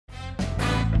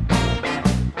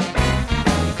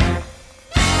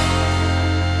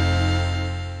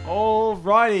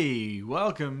Alrighty,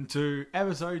 welcome to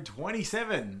episode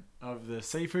 27 of the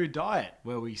Seafood Diet,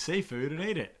 where we see food and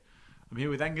eat it. I'm here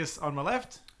with Angus on my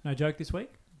left. No joke this week?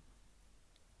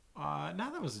 No,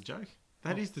 that was a joke.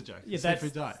 That is the joke. Yeah, the that's,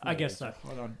 Seafood Diet. I guess so.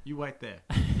 Hold on, you wait there.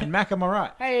 And Mac, am I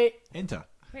right? Hey. Enter.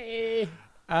 Hey.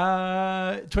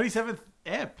 27th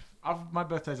ep. My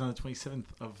birthday's on the 27th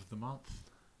of the month.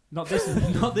 Not this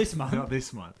month. Not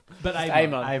this month. But A a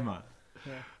month. month. A month.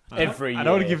 Yeah. Every I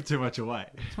don't want to year. give too much away.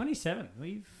 27.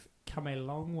 We've come a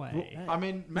long way. I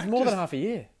mean, Mac It's more than half a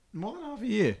year. More than half a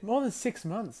year. More than 6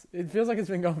 months. It feels like it's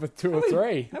been going for 2 or Have we-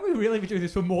 3. Have we really been doing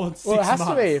this for more than 6 Well, it has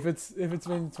months? to be if it's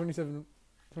been 27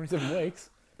 weeks.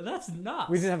 That's nuts.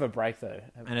 We didn't have a break though.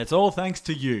 And it's all thanks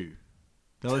to you,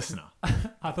 the listener.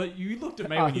 I thought you looked at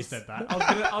me when you said that. I was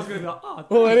gonna be like, oh.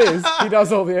 Well, it is. He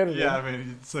does all the editing. Yeah, I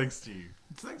mean, it's thanks to you.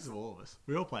 It's thanks to all of us.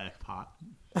 We all play a part.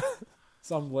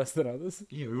 Some less than others.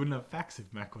 Yeah, we wouldn't have facts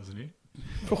if Mac wasn't here.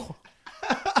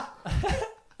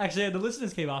 Actually, the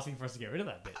listeners keep asking for us to get rid of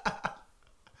that bit.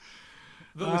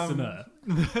 The listener.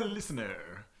 The listener.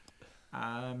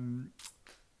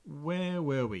 Where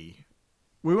were we?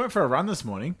 We went for a run this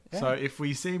morning. Yeah. So if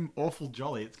we seem awful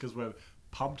jolly, it's because we're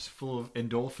pumped full of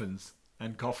endorphins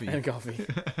and coffee. And coffee.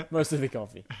 Mostly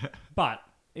coffee. But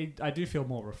I do feel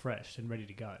more refreshed and ready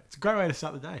to go. It's a great way to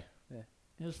start the day.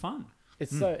 It was fun.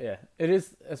 It's so, yeah. It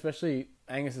is, especially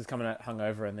Angus is coming out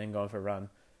hungover and then going for a run.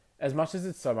 As much as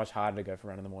it's so much harder to go for a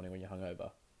run in the morning when you're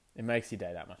hungover, it makes your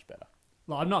day that much better.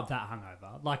 Like, I'm not that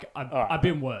hungover. Like, Alright. I've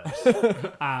been worse.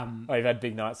 Oh, you've had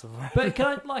big nights before. But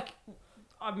can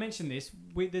I mentioned this.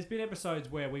 There's been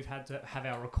episodes where we've had to have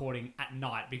our recording at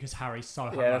night because Harry's so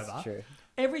hungover. Yeah, that's true.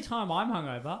 Every time I'm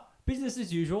hungover, business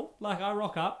as usual. Like, I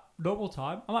rock up, normal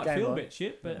time. I might Game feel on. a bit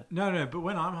shit, but No, but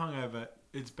when I'm hungover,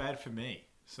 it's bad for me.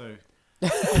 So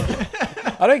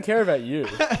I don't care about you.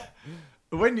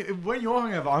 when you're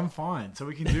hungover, I'm fine. So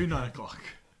we can do 9 o'clock.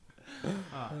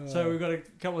 so we've got a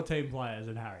couple of team players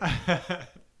and Harry.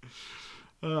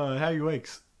 How are your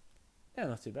weeks? Yeah,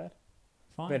 not too bad.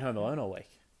 Fine. Been home alone all week.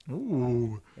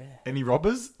 Ooh. Yeah. Any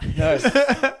robbers? No,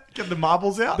 Get the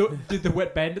marbles out. Did the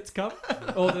wet bandits come?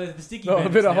 Or the sticky no, a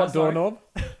bandits bit of now, hot sorry. doorknob.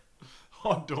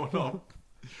 Hot doorknob.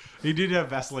 He did have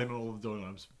Vaseline on all the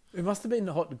doorknobs. It must have been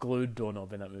a hot glued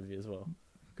doorknob in that movie as well.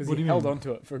 Because What do he you held mean?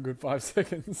 onto it for a good 5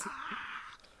 seconds.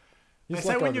 They Just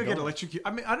say let when go you of the get door. electrocuted,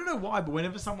 I mean, I don't know why, but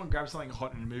whenever someone grabs something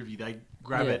hot in a movie, they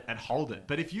grab Yeah. it and hold it.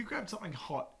 But if you grab something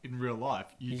hot in real life,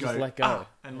 you go just let go.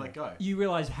 And Yeah. let go. You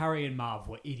realise Harry and Marv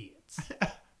were idiots.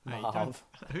 Hey, Marv. don't-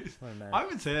 Oh, man. I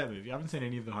haven't seen that movie. I haven't seen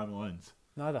any of the Home Alones.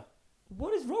 Neither.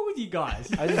 What is wrong with you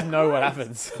guys? I just know what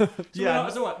happens.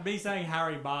 So what? Me saying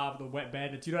Harry, Marv, the wet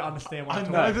bandits, you don't understand what I I'm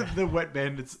know talking about. that the Wet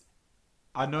Bandits.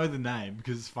 I know the name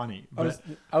because it's funny. But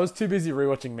I was too busy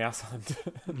rewatching Mouse Hunt.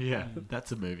 yeah,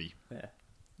 that's a movie.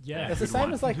 Yeah. It's the Good same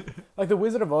one. as like the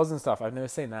Wizard of Oz and stuff. I've never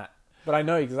seen that, but I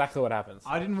know exactly what happens.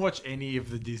 I didn't watch any of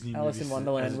the Disney Alice movies in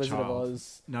Wonderland, as a Wizard of child.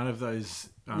 Oz. None of those.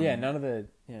 Yeah, none of the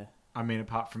I mean,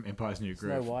 apart from Empire's New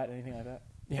Snow Groove. White, anything like that.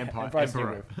 Yeah, Empire. Empire's New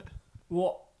Emperor. Groove.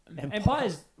 What? Empire.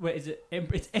 Empire's... Wait, is it...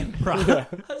 it's Emperor. Yeah.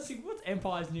 I was thinking, what's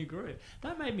Empire's New Groove?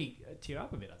 That made me tear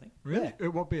up a bit, I think. Really?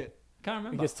 At what bit? Can't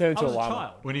remember. He gets turned I into was a a llama.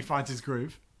 child. When he finds his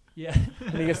groove. Yeah.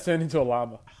 And he gets turned into a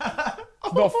llama.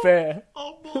 It's not fair.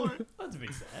 Oh boy. That's a bit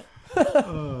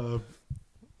sad.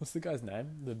 What's the guy's name?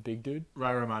 The big dude?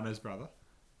 Ray Romano's brother,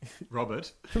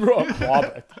 Robert.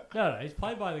 Robert. No, he's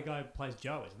played by the guy who plays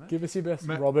Joe, isn't it? Give us your best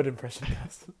Ma- Robert impression,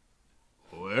 guys.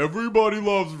 Everybody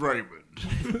loves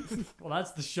Raymond. Well,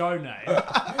 that's the show name. No,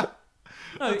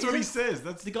 That's what he isn't- says.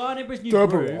 That's The guy in Emperor's New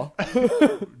Groove, Deborah.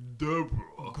 Deborah.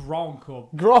 Gronk, or...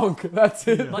 Gronk. That's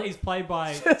it. Like, he's played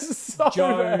by... This is so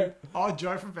Joe. bad. Oh,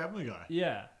 Joe from Family Guy.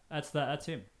 Yeah, that's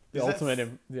him. The Is that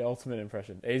ultimate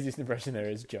impression. Easiest impression there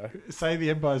is Joe. Say the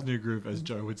Empire's New Groove as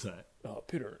Joe would say it. Oh,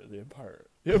 Peter, the Empire.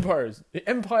 The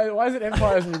Empire. Why is it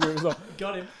Empire's New Groove? It's like,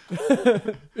 Got him.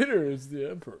 Peter is the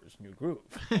Emperor's New Groove.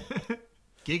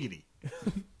 Giggity.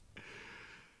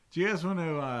 Do you guys want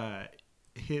to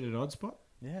hit an odd spot?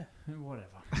 Yeah. Whatever.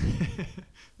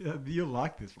 You'll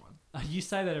like this one. You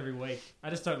say that every week. I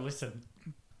just don't listen.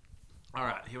 All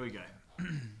right, here we go.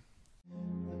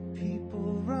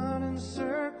 People run in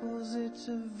circles, it's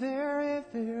a very,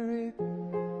 very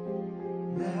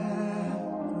mad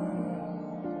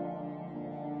world.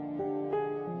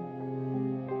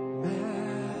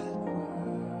 Mad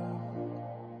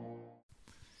world.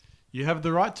 You have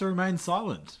the right to remain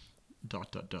silent. ...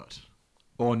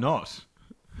 Or not.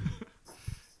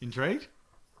 Intrigued?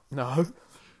 No.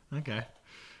 Okay.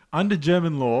 Under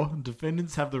German law,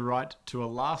 defendants have the right to a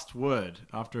last word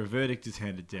after a verdict is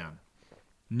handed down.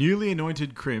 Newly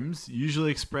anointed crims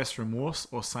usually express remorse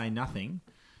or say nothing,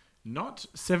 Not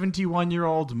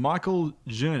 71-year-old Michael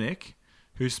Zernick,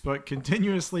 who spoke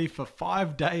continuously for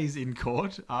 5 days in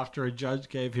court after a judge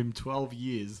gave him 12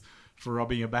 years for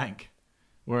robbing a bank.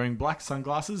 Wearing black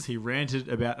sunglasses, he ranted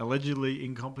about allegedly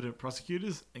incompetent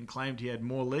prosecutors and claimed he had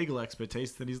more legal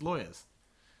expertise than his lawyers.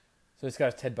 So this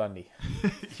guy's Ted Bundy.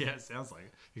 Yeah, it sounds like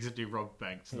it. Except he robbed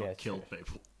banks, not killed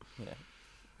people. Yeah.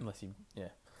 Unless he... Yeah.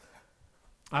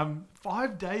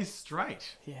 5 days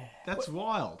straight. Yeah. That's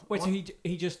wild. Wait, so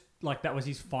he just, like, that was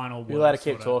his final word? You're allowed to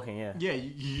keep sorta? talking, yeah. Yeah,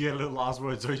 you get a little last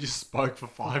word, so he just spoke for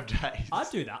 5 days. I'd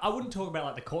do that. I wouldn't talk about,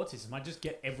 like, the court system. I'd just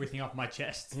get everything off my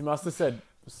chest. He must have said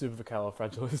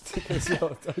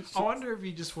supercalifragilisticexpialidocious. I wonder if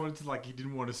he just wanted to, like, he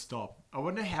didn't want to stop. I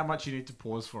wonder how much you need to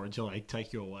pause for until they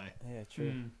take you away. Yeah,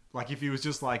 true. Like, if he was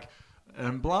just like,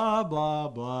 blah, blah,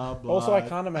 blah, blah. Also, I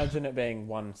can't imagine it being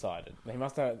one-sided. It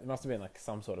must have been like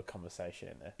some sort of conversation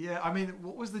in there. Yeah, I mean,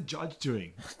 what was the judge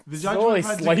doing? The judge Surely would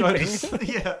have had to go to sleeping.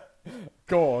 yeah.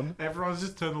 Gone. Everyone's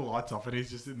just turned the lights off and he's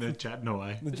just in there chatting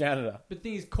away. The janitor. But the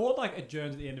thing is, court, like,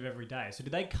 adjourns at the end of every day. So do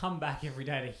they come back every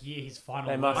day to hear his final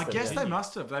They word? must I have, guess yeah. they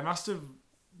must have. They must have.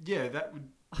 Yeah,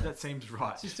 that seems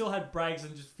right. So he still had breaks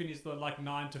and just finished at, like,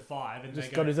 9 to 5. And Just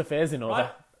they got go, his affairs in order.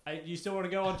 right, you still want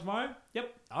to go on tomorrow?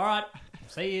 Yep. All right.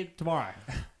 See you tomorrow.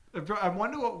 I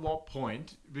wonder at what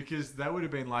point, because they would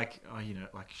have been like, oh, you know,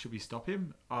 like, should we stop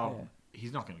him? Oh, Yeah.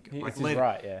 he's not going to go. It's Like, his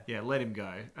right, yeah. Yeah, let him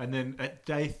go. And then at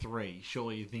day 3,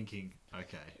 surely you're thinking,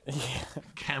 okay, Yeah.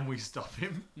 can we stop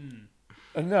him?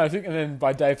 And no, I think, and then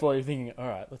by day 4, you're thinking, all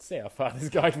right, let's see how far this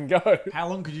guy can go. How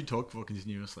long could you talk for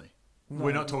continuously? No,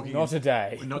 We're not talking. Not a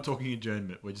day. We're not talking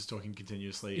adjournment. We're just talking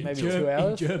continuously. Maybe 2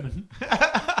 hours? In German.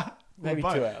 Maybe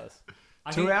both. 2 hours.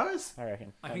 I 2 can, hours? I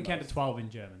reckon. I can count to 12 in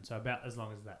German, so about as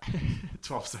long as that.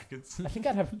 12 seconds. I think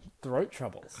I'd have throat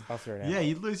troubles after an hour. Yeah,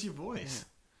 you'd lose your voice.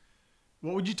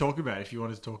 What would you talk about if you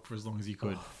wanted to talk for as long as you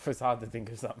could? It's hard to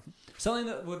think of something. Something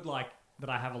that would, like, that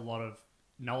I have a lot of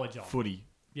knowledge of. Footy.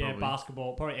 Yeah, probably.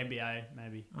 basketball, probably NBA,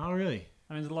 maybe. Oh, really?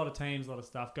 I mean, there's a lot of teams, a lot of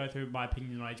stuff. Go through my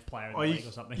opinion on each player in Oh, the you- league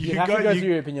or something. you- You'd have go- to go you- through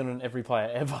your opinion on every player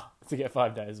ever to get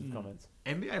 5 days of comments.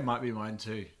 NBA might be mine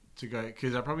too, to go,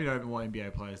 because I probably know more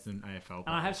NBA players than AFL players.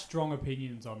 And I have strong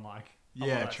opinions on, like, a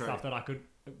Yeah, lot of true. stuff that I could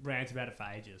rant about it for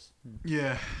ages.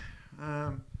 Yeah.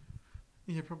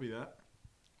 Yeah, probably that.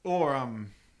 Or,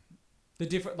 The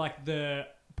different, like, the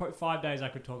probably 5 days I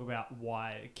could talk about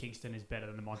why Kingston is better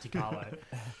than the Monte Carlo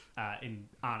in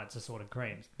Arnott's assorted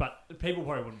creams. But people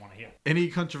probably wouldn't want to hear it. any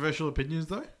controversial opinions,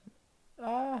 though?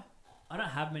 I don't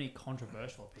have many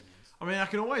controversial opinions. I mean, I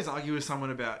can always argue with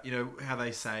someone about, you know, how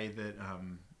they say that,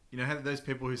 you know, how those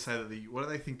people who say that what do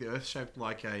they think the Earth's shaped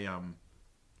like a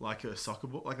soccer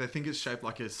ball? Like, they think it's shaped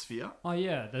like a sphere? Oh,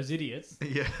 yeah, those idiots.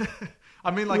 Yeah. I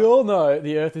mean, like, We all know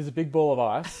the Earth is a big ball of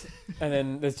ice, and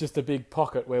then there's just a big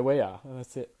pocket where we are, and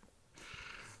that's it.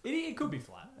 It could be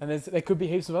flat. And there could be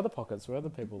heaps of other pockets where other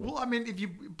people live. well, I mean, if you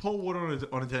pour water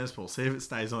on a tennis ball, see if it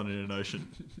stays on in an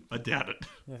ocean. I doubt it.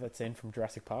 You know that scene from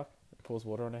Jurassic Park? It pours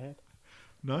water on her head?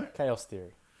 No? Chaos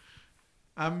theory.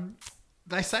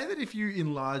 They say that if you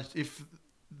enlarged Where's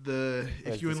you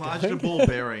this enlarged going? a ball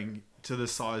bearing to the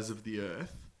size of the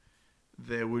Earth,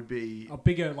 there would be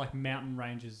Bigger, like, mountain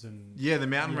ranges and... the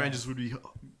mountain Yeah. ranges would be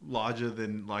larger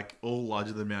than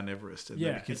larger than Mount Everest, and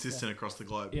Yeah, they'd be consistent across the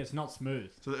globe. Yeah, it's not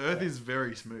smooth. So the Earth is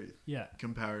very smooth Yeah.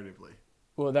 comparatively.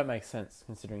 Well, that makes sense,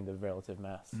 considering the relative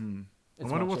mass. I It's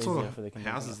wonder much what sort easier for the of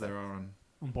conventional houses stuff. there are on.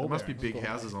 On ball There must be bearings. big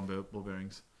Ball houses on ball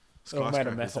bearings. All made of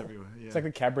Skyscrapers metal. everywhere. Yeah. It's like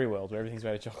the Cadbury world, where everything's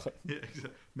made of chocolate. Yeah,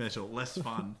 exactly. Metal, less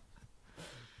fun.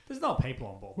 There's not people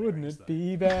on ball Wouldn't bearings, it though.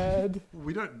 be bad?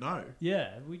 We don't know.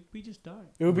 Yeah, we just don't.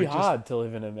 It would be We just- hard to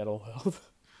live in a metal world.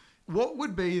 What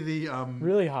would be the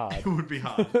Really hard. It would be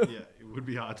hard. Yeah, it would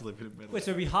be hard to live in a metal. Wait,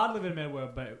 so it'd be hard to live in a metal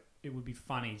world, but it would be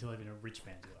funny to live in a rich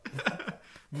man's world.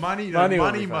 Money Money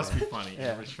would be must funny. be funny in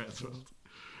Yeah. a rich man's world.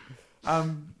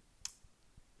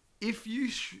 If you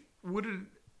wouldn't,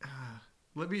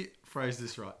 let me phrase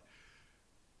this right.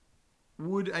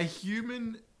 Would a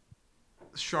human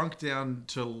shrunk down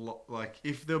to like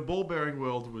if the ball bearing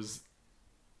world was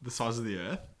the size of the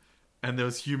Earth and there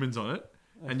was humans on it,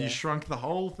 and you Okay. shrunk the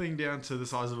whole thing down to the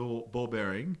size of a ball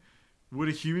bearing, would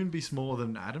a human be smaller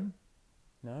than an atom?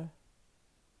 No?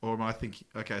 Or am I thinking?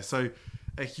 Okay, so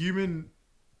a human,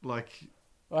 like,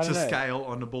 I to don't know. scale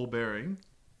on a ball bearing,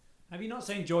 Have you not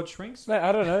seen George Shrinks? No,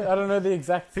 I don't know. I don't know the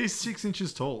exact... he's 6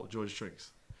 inches tall, George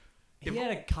Shrinks. He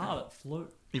had a car that flew.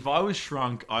 If I was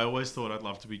shrunk, I always thought I'd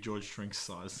love to be George Shrink's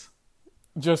size.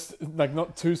 Just, like,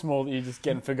 not too small that you're just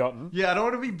getting forgotten. Yeah, I don't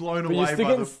want to be blown But you're away still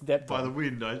by getting stepped by on. the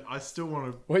wind. I still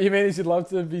want What you mean is you'd love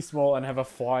to be small and have a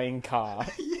flying car.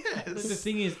 to... But the yes.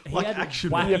 thing is, he Like had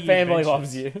action wacky Your family adventures.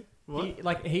 loves you.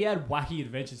 What? He had wacky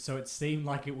adventures, so it seemed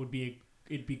like it'd be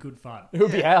good fun. It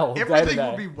would be hell. Everything day-to-day.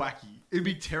 would be wacky. It'd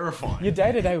be terrifying. Your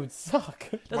day to day would suck.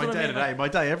 That's My what I day mean, to day, my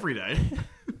day every day.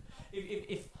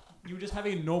 If you were just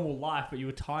having a normal life, but you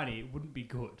were tiny, it wouldn't be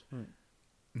good.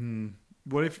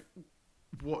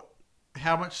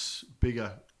 How much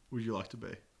bigger would you like to be?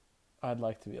 I'd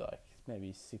like to be like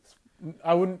maybe 6.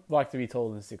 I wouldn't like to be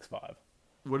taller than 6'5".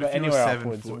 What But if you were anywhere 7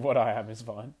 upwards foot? of what I am is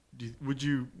fine. Would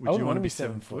you I wouldn't want to be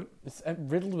 7 foot? It's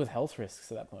riddled with health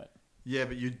risks at that point. Yeah,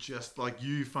 but you just like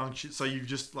you function. So you've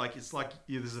just like it's like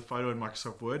there's a photo in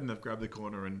Microsoft Word and they've grabbed the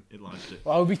corner and enlarged it.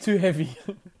 Well, I would be too heavy.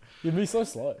 You'd be so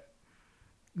slow.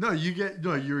 No,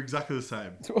 you're exactly the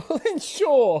same. Well, then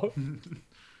sure.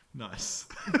 Nice.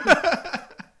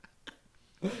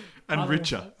 And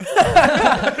richer.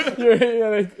 You're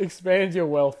gonna expand your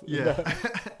wealth. Yeah.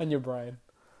 And your brain.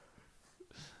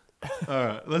 All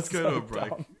right, let's go So to a break.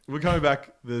 dumb. We're coming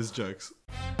back. There's jokes.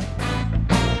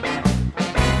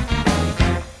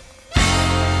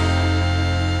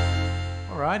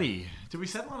 Alrighty. Did we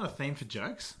settle on a theme for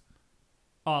jokes?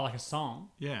 Oh, like a song?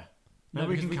 Yeah. No, Maybe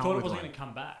we because can we come thought up it with wasn't one. going to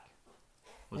come back.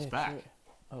 Well, it's Yeah, back. sure.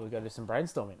 Oh, we got to do some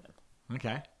brainstorming then.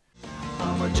 Okay.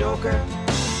 I'm a joker,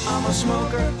 I'm a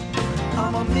smoker,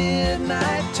 I'm a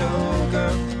midnight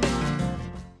toker.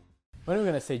 When are we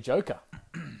going to see Joker?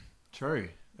 True.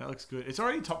 That looks good. It's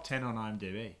already top 10 on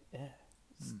IMDb. Yeah.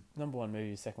 It's number 1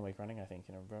 movie, second week running, I think,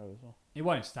 in a row as well. It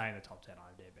won't stay in the top 10 on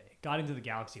IMDb. Guardians of the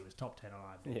Galaxy was top 10 on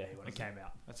IMDb Yeah. when it came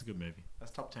out. That's a good movie.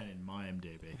 That's top 10 in my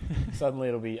IMDb. Suddenly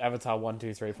it'll be Avatar 1,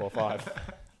 2, 3, 4, 5.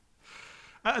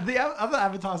 The other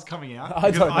avatars coming out.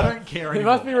 I Because don't I know. don't care He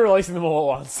anymore. must be releasing them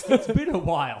all at once. It's been a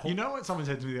while. You know what someone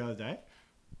said to me the other day?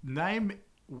 Name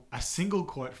a single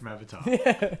quote from Avatar.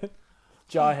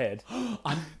 Jarhead.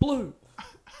 I'm blue.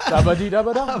 Dabba dee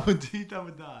dabba I da.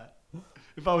 would die.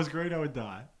 If I was green, I would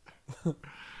die.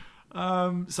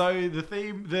 So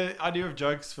the idea of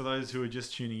jokes for those who are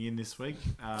just tuning in this week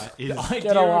is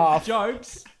Idea a of laugh.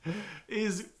 jokes.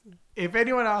 is if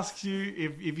anyone asks you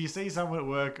if you see someone at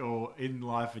work or in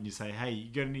life and you say, "Hey,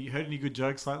 you heard any good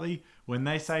jokes lately?" When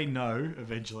they say no,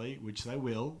 eventually, which they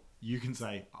will, you can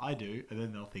say, "I do," and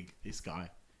then they'll think this guy.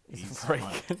 He's a He's freak.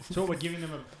 funny. So we're giving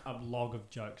them a log of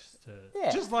jokes to...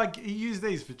 Yeah. Just like you use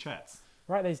these for chats.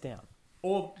 Write these down.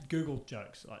 Or Google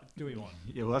jokes. Like, do we want?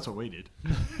 Yeah, well, that's what we did.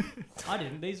 I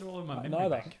didn't. These are all in my memory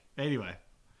Neither. bank. Anyway,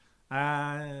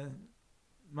 my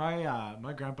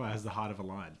grandpa has the heart of a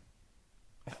lion,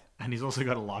 and he's also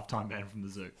got a lifetime ban from the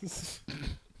zoo.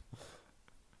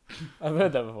 I've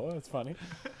heard that before. It's funny.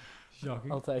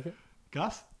 Shocking. I'll take it.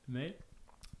 Gus, Me?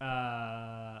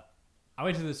 I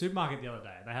went to the supermarket the other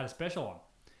day. They had a special on.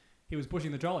 He was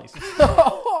pushing the trolleys.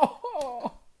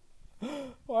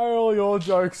 Why are all your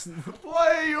jokes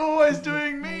why are you always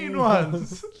doing mean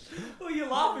ones? Well, you're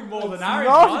laughing more than not Harry's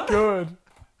one. good?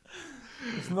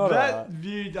 It's not That alright.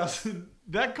 view doesn't.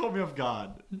 That caught me off guard.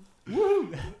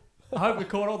 Woo! I hope we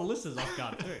caught all the listeners off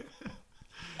guard too.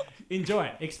 Enjoy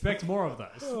it. Expect more of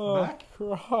those. Oh, Mac?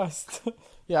 Christ.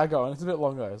 Yeah, I go on. It's a bit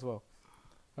longer as well.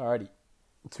 Alrighty.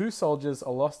 2 soldiers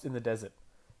are lost in the desert,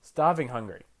 starving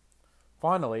hungry.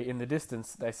 Finally, in the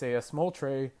distance, they see a small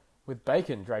tree with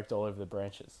bacon draped all over the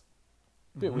branches.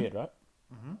 Bit weird, right?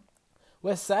 Mm-hmm.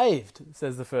 We're saved,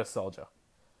 says the first soldier.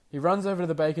 He runs over to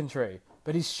the bacon tree,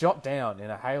 but he's shot down in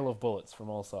a hail of bullets from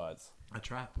all sides. A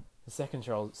trap. The second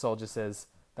soldier says,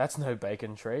 "That's no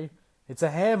bacon tree. It's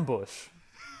a ham bush."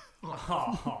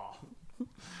 Oh,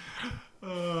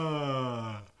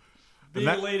 And big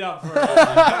that- lead up for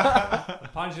a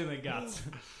punch in the guts.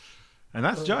 And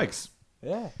that's jokes.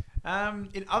 Yeah.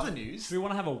 In other news, Do we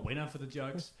want to have a winner for the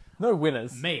jokes? No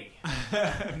winners. Me.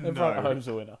 Everyone at home's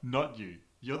a winner. not you.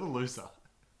 You're the loser.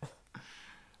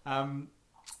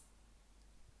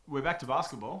 We're back to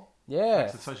basketball. Yeah.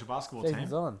 Back to the social basketball Season's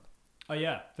team. on. Oh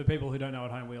yeah, for people who don't know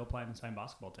at home, we all play in the same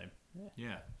basketball team.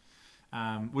 Yeah.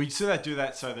 We do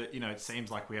that so that it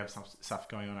seems like we have some stuff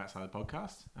going on outside the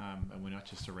podcast, and we're not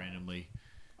just a randomly.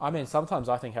 I mean, sometimes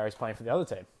I think Harry's playing for the other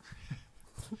team.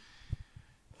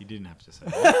 You didn't have to say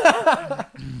that.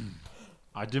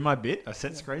 I do my bit. I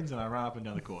set screens and I run up and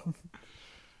down the court.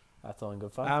 That's all in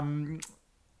good fun.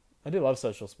 I do love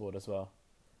social sport as well.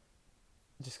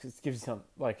 Just 'cause it gives you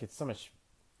it's so much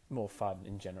more fun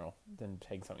in general than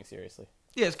taking something seriously.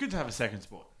 Yeah, it's good to have a second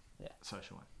sport. Yeah.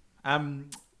 Social one.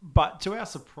 But to our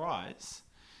surprise,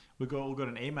 we got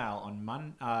an email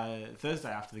on Thursday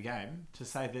after the game to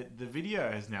say that the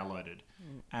video has now loaded,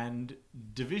 and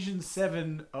Division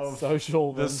 7 of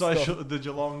the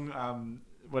Geelong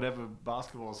whatever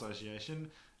basketball association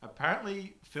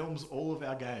apparently films all of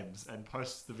our games and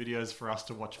posts the videos for us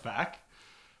to watch back.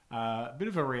 A bit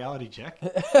of a reality check.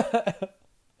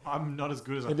 I'm not as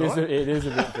good as I It thought. is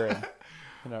a bit grim.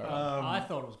 You know, I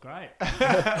thought it was great.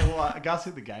 Well, Gus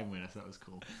hit the game winner, so that was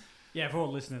cool. Yeah, for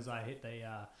all listeners, I hit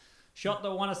the shot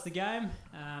that won us the game.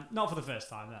 Not for the first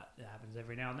time. That happens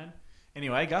every now and then.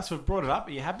 Anyway, Gus, we've brought it up.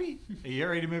 Are you happy? Are you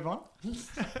ready to move on? No,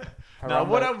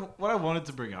 Harambe. what I wanted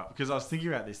to bring up, because I was thinking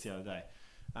about this the other day.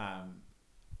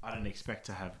 I didn't expect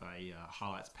to have a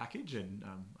highlights package, and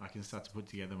I can start to put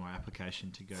together my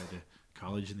application to go to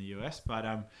college in the US. But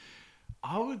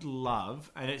I would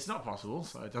love, and it's not possible,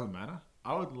 so it doesn't matter.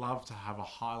 I would love to have a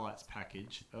highlights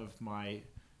package of my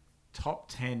top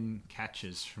 10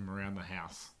 catches from around the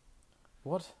house.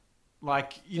 What?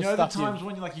 Like, you Just know the stuff times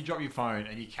when you drop your phone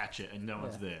and you catch it and no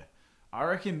one's there. I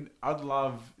reckon I'd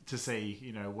love to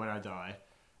see, when I die,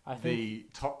 I think the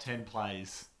top 10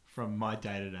 plays from my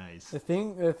day-to-days. the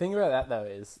thing about that though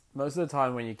is most of the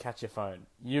time when you catch your phone,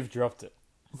 you've dropped it,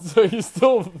 so you're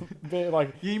still being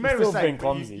like You made a you're still mistake, being but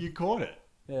clumsy. you caught it.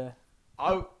 Yeah.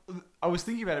 I was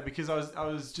thinking about it because I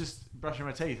was just brushing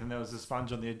my teeth and there was a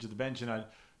sponge on the edge of the bench and I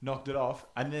knocked it off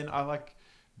and then I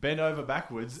bent over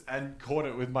backwards and caught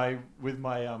it with my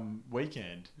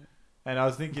weekend. And I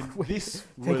was thinking this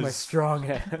Take my was strong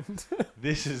hand.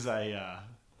 this is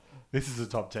a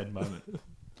top 10 moment.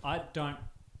 I don't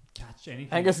catch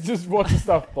anything. Angus just watches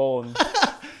stuff fall and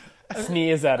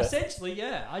sneers at it. Essentially,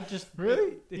 yeah. I just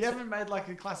Really? You it's- haven't made like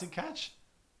a classic catch?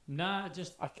 Nah,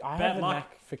 just I Bad have a luck.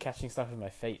 knack for catching stuff with my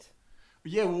feet.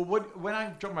 Yeah, well, when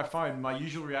I drop my phone, my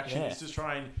usual reaction is to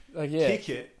try and kick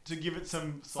it to give it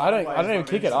some. I don't even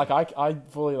kick it. momentum. I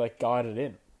fully guide it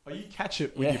in. Oh, you catch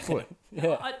it with your foot.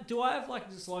 Yeah. do I have like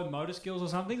slow motor skills or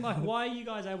something? Like, why are you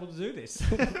guys able to do this?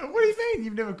 What do you mean?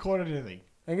 You've never caught anything?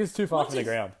 I think it's too far from the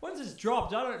ground. Once it's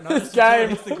dropped, I don't know. This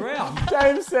game. It's the ground.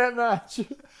 Game, set, match.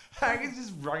 Hank's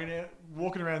just running out,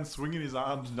 walking around, swinging his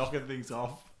arms, knocking things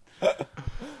off.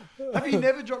 Have you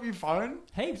never dropped your phone?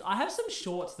 Heaps. I have some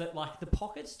shorts that like the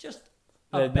pockets just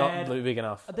are They're bad. not big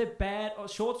enough. They're bad, or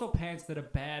shorts or pants that are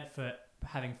bad for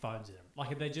having phones in them.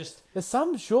 Like they just There's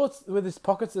some shorts where there's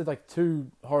pockets that are like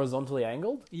too horizontally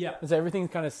angled. yeah. And so everything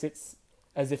kind of sits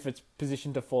as if it's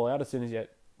positioned to fall out as soon as you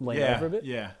lean over a bit.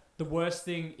 Yeah. The worst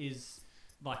thing is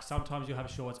like sometimes you'll have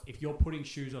shorts if you're putting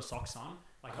shoes or socks on.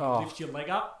 Like you Oh. lift your leg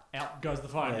up, out goes the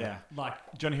phone. Yeah. Like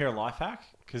Do you want to hear a life hack?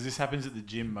 Because this happens at the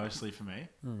gym mostly for me.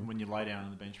 When you lay down on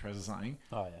the bench press or something,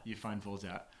 Oh yeah. your phone falls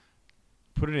out.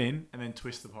 Put it in and then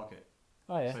twist the pocket.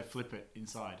 Oh yeah. So flip it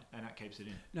inside and that keeps it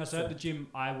in. no, so at the gym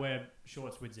I wear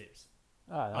shorts with zips.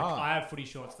 Oh, Like no. I have footy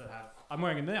shorts that have. I'm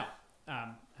wearing them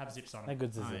now. Have zips on They're them. good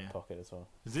as a Oh, zip yeah. pocket as well.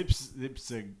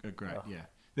 Zips are great, Oh. yeah.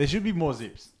 There should be more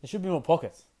zips. There should be more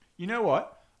pockets. You know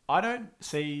what? I don't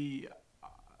see.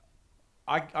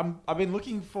 I've been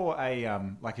looking for a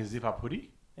like a zip up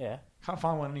hoodie. Yeah. Can't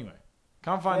find one anywhere.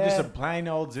 Can't find just Yeah. a plain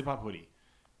old zip up hoodie,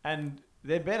 and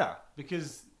they're better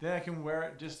because then I can wear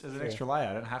it just as an True. extra layer.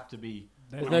 I don't have to be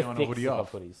There's putting no on a thick hoodie zip-up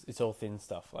off. hoodies. It's all thin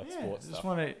stuff like Yeah, sports just stuff.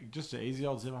 want just an easy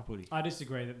old zip up hoodie. I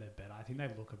disagree that they're better. I think they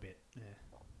look a bit. Yeah.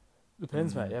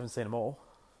 Depends, mate. You haven't seen them all.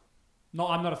 No,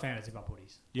 I'm not a fan of zip up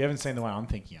hoodies. You haven't seen the one I'm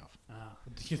thinking of.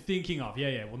 You're thinking of,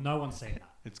 yeah. Well, no one's seen that.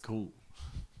 It's cool.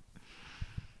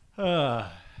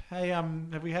 Hey,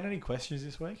 have we had any questions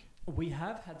this week? We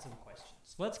have had some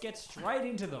questions. Let's get straight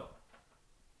into them.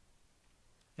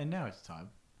 And now it's time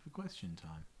for question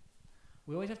time.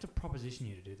 We always have to proposition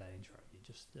you to do that intro. You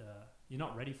just you're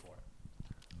not ready for it.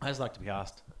 I just like to be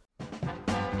asked.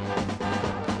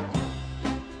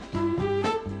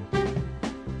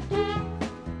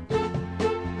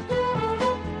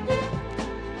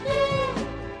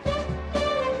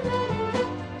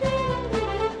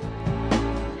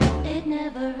 It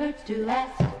never hurts to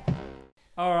ask.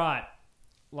 All right.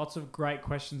 Lots of great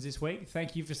questions this week.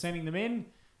 Thank you for sending them in.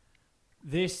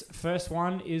 This first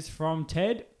one is from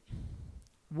Ted.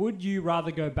 Would you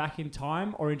rather go back in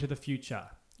time or into the future?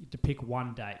 To pick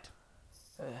one date.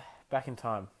 Back in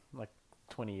time, like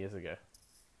 20 years ago.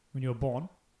 When you were born.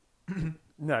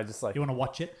 No, just like You want to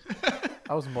watch it?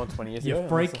 I wasn't born 20 years You ago.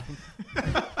 freak.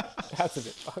 That's a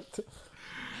bit fucked.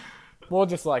 More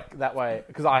just like that way,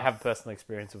 because I have personal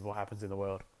experience of what happens in the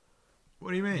world.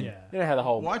 What do you mean? Yeah. You know how the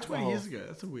whole Why 20 years ago?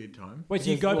 That's a weird time. Wait, so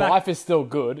you because go back. life is still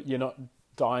good. You're not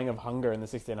dying of hunger in the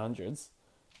 1600s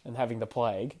and having the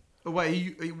plague. Oh,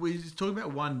 wait, we're just talking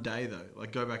about one day though.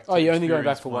 Like go back. To Oh, you're only going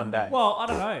experience back for one day. Well, I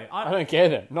don't know. I don't care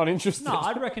then. Not interested. No,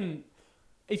 I'd reckon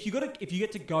if you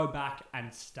get to go back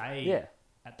and stay Yeah.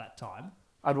 at that time.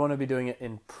 I'd want to be doing it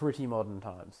in pretty modern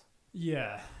times.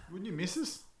 Yeah. Wouldn't you miss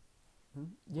us?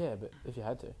 Yeah, but if you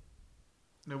had to.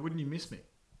 No, wouldn't you miss me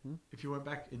if you went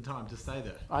back in time to stay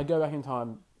there? I'd go back in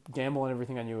time gamble on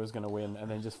everything I knew was going to win, and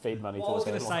then just feed money Well, to I was the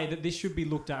going to people. say that this should be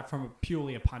looked at from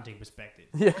purely a punting perspective.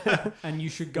 Yeah, And you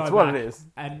should go that's back what it is.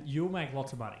 and you'll make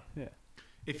lots of money. Yeah.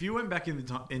 If you went back in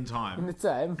In time, the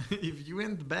time. if you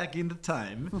went back into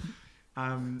time,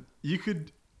 you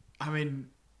could. I mean,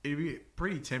 it'd be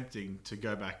pretty tempting to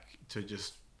go back to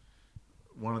just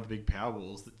one of the big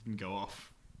Powerballs that didn't go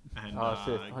off and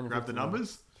shit, grab the 150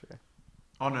 numbers. True.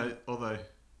 Oh no! Although,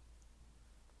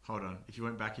 hold on. If you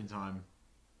went back in time,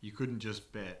 you couldn't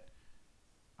just bet.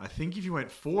 I think if you went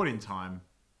forward in time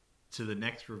to the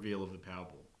next reveal of the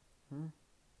Powerball,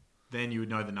 then you would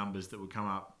know the numbers that would come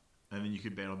up, and then you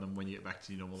could bet on them when you get back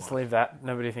to your normal Just life. leave that.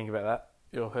 Nobody think about that.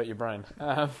 It'll hurt your brain.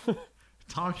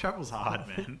 Time travel's hard,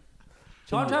 man.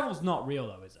 Time travel's not real,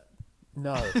 though, is it?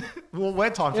 No. Well, we're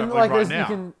time And, traveling like, right there's-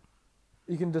 now.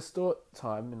 you can distort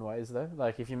time in ways, though.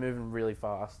 Like, if you're moving really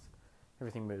fast,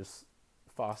 everything moves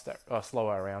faster or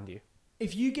slower around you.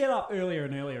 If you get up earlier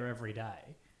and earlier every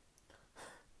day,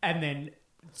 and then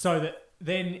so that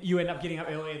then you end up getting up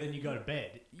earlier than you go to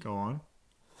bed, Go on.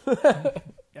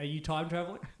 are you time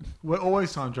traveling? We're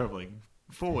always time traveling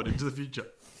forward into the future.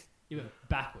 Even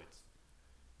backwards.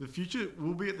 The future,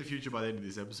 we'll be at the future by the end of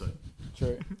this episode.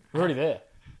 True. We're already there.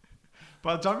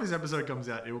 By the time this episode comes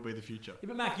out, it will be the future. Yeah,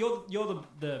 but Mac, you're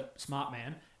the smart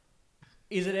man.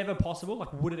 Is it ever possible?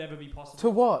 Like, would it ever be possible? To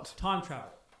what? Time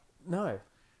travel. No.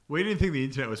 We didn't think the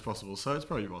internet was possible, so it's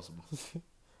probably possible.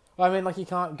 I mean, like, you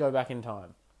can't go back in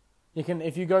time. You can,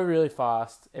 if you go really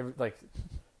fast,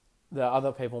 the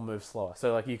other people move slower.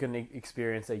 So, like, you can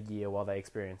experience a year while they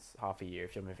experience half a year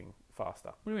if you're moving faster.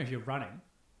 What do you mean if you're running?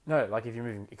 No, like, if you're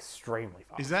moving extremely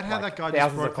fast. Is that how like, that guy just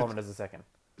thousands broke of the- kilometers a second?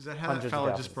 Is that how that Hundreds of fella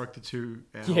thousands. just broke the 2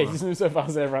 hour? Yeah, he just moved so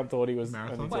fast that everyone thought he was...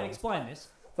 Marathon? only Wait, doing- explain this.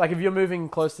 Like, if you're moving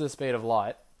close to the speed of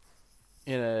light,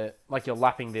 like, you're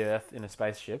lapping the Earth in a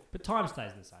spaceship. But time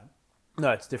stays the same. No,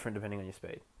 it's different depending on your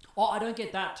speed. Oh, I don't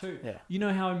get that too. Yeah. You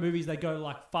know how in movies they go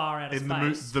like far out of In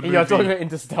space, the You're talking movie, about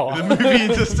Interstellar. the movie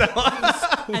Interstellar.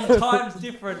 and time's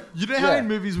different. You know how Yeah. in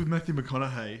movies with Matthew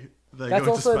McConaughey, they That's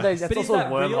go also into space? that's But is also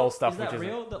that wormhole real? stuff, Is that which is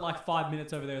real? That like 5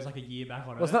 minutes over there is like a year back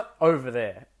on well, it's Earth. not over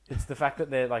there. It's the fact that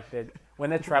they're when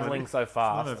they're traveling so Not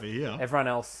fast, over here. everyone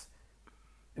else,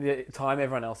 the time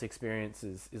everyone else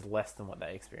experiences is less than what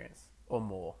they experience, or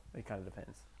more. It kind of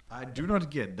depends. I do not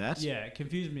get that. Yeah, it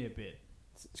confused me a bit.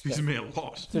 Excuse me a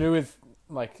lot. To do with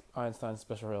like Einstein's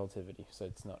special relativity, so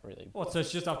it's not really. What? So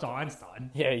it's just up to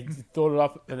Einstein. Yeah, he thought it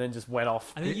up and then just went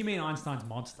off. I think you mean Einstein's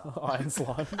monster. Iron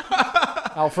slime,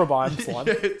 Alpha Iron slime.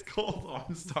 Yeah, it's called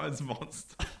Einstein's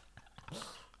monster.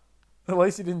 At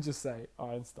least he didn't just say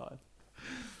Einstein.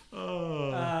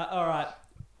 Oh. All right.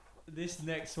 This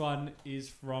next one is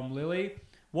from Lily.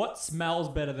 What smells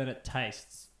better than it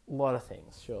tastes? A lot of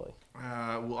things, surely.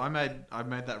 Well, I made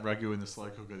that ragu in the slow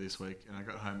cooker this week, and I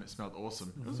got home. It smelled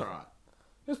awesome. It was alright.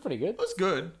 It was pretty good. It was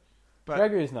good, but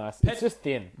Ragu is nice. It's just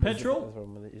thin. Petrol? That's the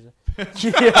problem with it,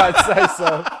 usually. Yeah, I'd say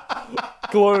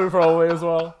so. Glue probably as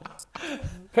well.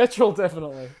 Petrol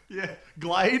definitely. yeah,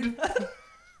 Glade,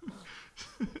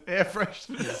 air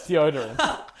freshness. Deodorant.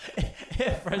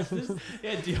 Air fresheners.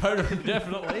 Yeah, deodorant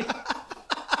definitely.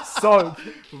 Soap.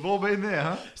 We've all been there,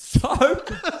 huh? Soap.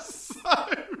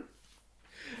 So,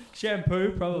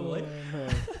 Shampoo probably.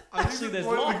 I Actually, think there's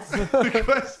the- lots. The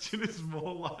question is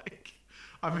more like,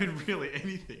 I mean, really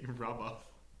anything rubber.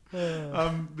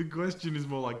 The question is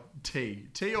more like tea.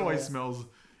 Tea always smells.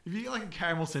 If you get like a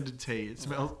caramel scented tea, it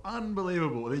smells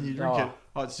unbelievable. Then you drink Oh. it.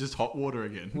 Oh, it's just hot water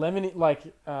again. Lemon, like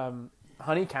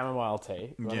honey chamomile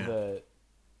tea, one Yeah. of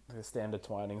the standard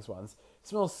Twinings ones. It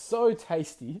smells so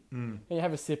tasty. And you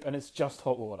have a sip and it's just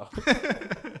hot water.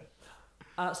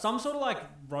 Some sort of like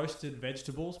roasted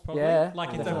vegetables, probably. Yeah, like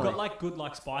if they've definitely. got like good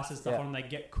like spices stuff Yeah. on them, they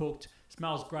get cooked,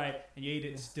 smells great, and you eat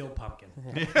it, it's still pumpkin.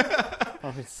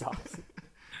 Oh, it sucks.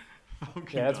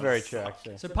 Pumpkin Yeah, that's does very suck. true,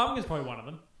 actually. So pumpkin's probably one of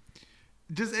them.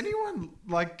 Does anyone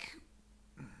like?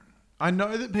 I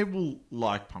know that people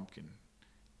like pumpkin,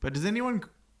 but does anyone?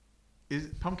 Is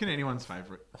pumpkin anyone's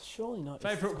favorite Surely not.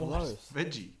 Favourite It's what? gross.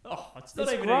 veggie? Oh, it's not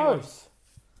It's even gross.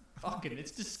 fucking.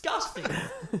 It's disgusting.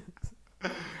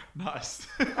 Nice.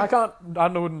 I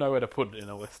wouldn't know where to put it in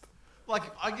a list. Like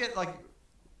I get like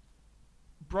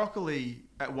broccoli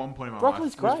at one point in my Broccoli's life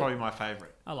was great. probably my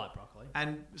favorite, I like broccoli.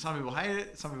 and some people hate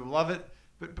it, some people love it.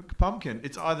 But pumpkin,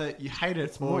 it's either you hate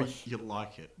it or mush. you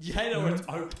like it. You hate it or it's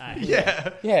okay.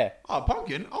 Yeah. Yeah. Oh,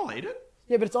 pumpkin, I'll eat it.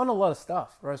 Yeah, but it's on a lot of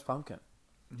stuff. Roast pumpkin.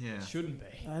 Yeah. It shouldn't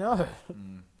be. I know.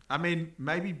 I mean,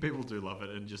 maybe people do love it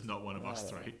and just not one of us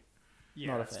three. Yeah,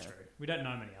 Not a that's fan. true. We don't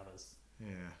know many others.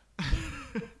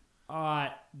 Yeah. All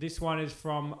right, this one is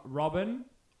from Robin.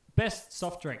 Best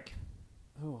soft drink.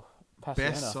 Ooh,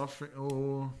 Pasadena. Best soft drink.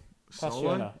 Oh,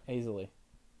 Solo? Passiona, easily.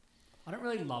 I don't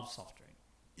really love soft drink.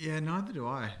 Yeah, neither do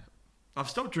I. I've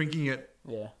stopped drinking it,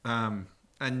 Yeah.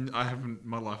 and I haven't.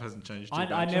 My life hasn't changed. Too I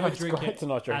much. never It's drink great it to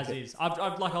not drink as it. is. I'll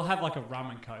have like a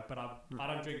rum and coke, but I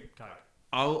don't drink coke.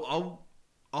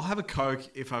 I'll have a Coke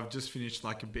if I've just finished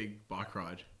like a big bike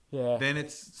ride. Yeah. Then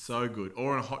it's so good.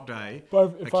 Or on a hot day.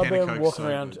 But if a I've can of been Coke's walking so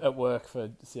around good. at work for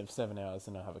 7 hours,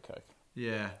 then I have a Coke.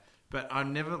 Yeah, but I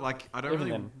never like. I don't Even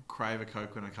really then. crave a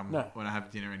Coke when I have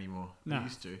dinner anymore. No. I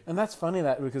used to. And that's funny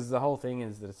that because the whole thing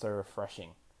is that it's so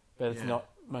refreshing, but it's Yeah. not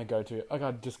my go-to. Like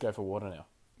I'd just go for water now.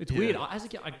 It's Yeah. weird. As a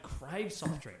kid, I'd crave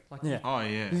soft drink. Like, Yeah. Oh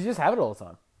yeah. 'Cause you just have it all the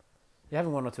time. You're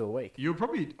having 1 or 2 a week.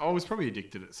 I was probably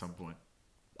addicted at some point.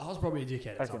 I was probably a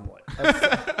dickhead at some Okay. point.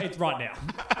 It's right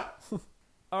now.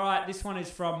 All right, this one is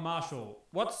from Marshall.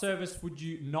 What service would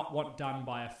you not want done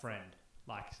by a friend?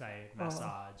 Like, say,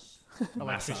 massage,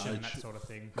 electrician, Massage. that sort of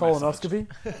thing. Colonoscopy?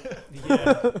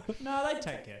 Yeah. No, they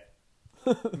take care.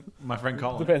 My friend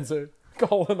Colin. Depends who.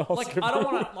 Colonoscopy. Like, I don't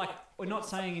want to, like, we're not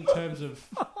saying in terms of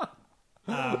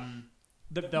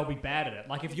that they'll be bad at it.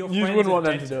 Like, if your You friend's wouldn't a want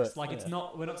them to dentist, do it. like, it's Yeah.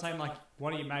 not, we're not saying, like,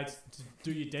 one of your mates to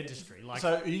do your dentistry. Like,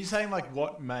 So are you saying like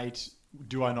what mate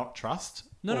do I not trust?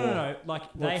 no.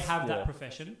 Like, they What's- have that yeah.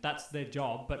 profession. That's their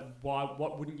job. But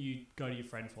what wouldn't you go to your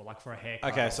friend for? Like, for a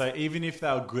haircut? Okay, so even if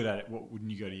they were good at it, what wouldn't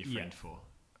you go to your Yeah. friend for?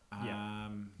 Yeah.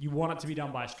 You want it to be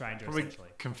done by a stranger, Probably essentially.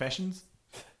 confessions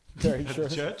Very at true.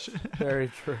 the church. Very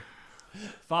true.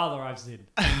 Father, I've sinned.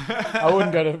 I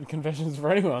wouldn't go to confessions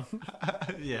for anyone.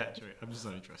 Yeah, true. I'm just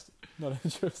not interested. Not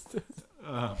interested.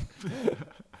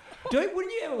 Wouldn't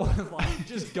you ever want to, like,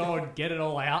 just go and get it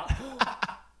all out?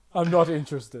 I'm not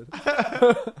interested.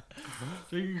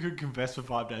 So you could confess for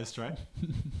 5 days straight.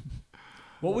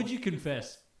 What would you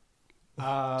confess to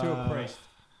a priest?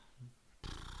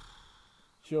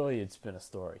 Surely you'd spin a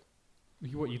story.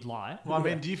 What, you'd lie? Well, I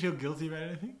mean, do you feel guilty about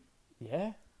anything?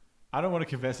 Yeah. I don't want to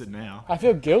confess it now. I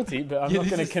feel guilty, but I'm Yeah, not this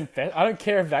going is- to confess. I don't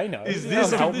care if they know. Is It this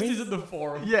doesn't help This me. isn't the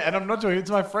forum. Yeah, and I'm not doing it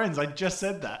to my friends. I just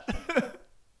said that.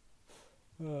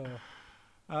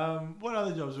 What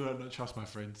other jobs would I not trust my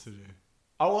friends to do?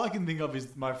 All I can think of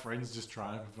is my friends just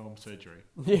trying to perform surgery.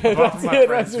 Yeah, Apart that's from my it.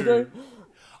 friends That's who it.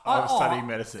 are Oh, studying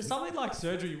medicine. Something like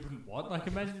surgery you wouldn't want. Like,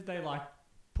 imagine if they, like,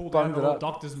 pulled Bunged out it all up.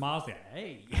 doctor's masks. Like,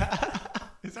 hey.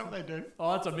 Is that what they do?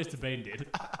 Oh, that's what Mr. Bean did.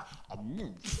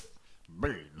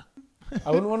 Bean. I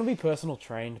wouldn't want to be personal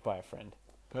trained by a friend.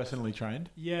 Personally trained.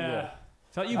 Yeah.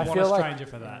 Felt you'd I want a feel like- stranger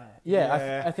for that.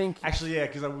 Yeah, I think Actually, yeah,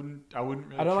 because I wouldn't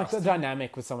really I don't like the trust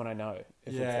dynamic with someone I know. If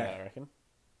it's Yeah. that, I reckon.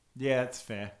 Yeah, that's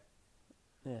fair.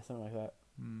 Yeah, something like that.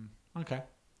 Okay.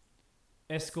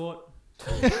 Escort.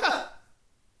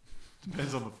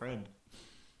 Depends on the friend.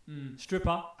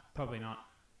 Stripper. Probably not.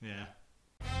 Yeah.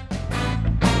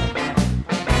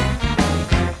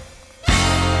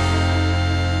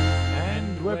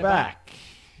 And we're back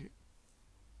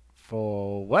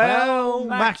for Well,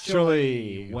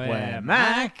 Macktually, where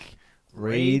Mac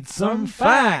reads some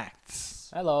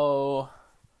facts. Hello.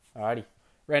 Alrighty.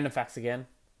 Random facts again.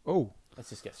 Oh, Let's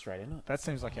just get straight in it. that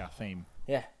seems like our theme.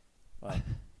 Yeah. Well,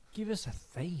 Give us a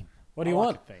theme. what do you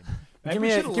want? Theme. Give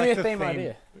me a theme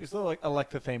idea. It's not like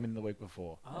elect the theme in the week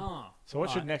before. Ah. So what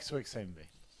should next week's theme be?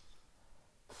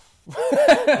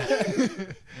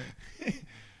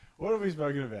 What have we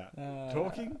spoken about?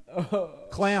 Talking?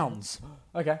 Clowns.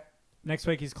 Okay. Next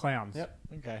week is clowns. Yep.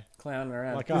 Okay. Clown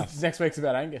around. Like This- us. Next week's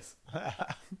about Angus.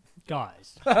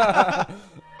 Guys.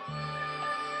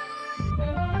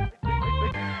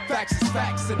 Facts is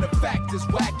facts and the fact is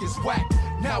whack.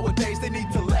 Nowadays they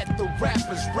need to let the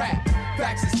rappers rap.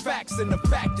 Facts is facts and the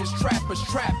fact is trappers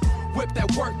trap. Whip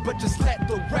that work, but just let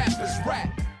the rappers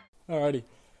rap. Alrighty.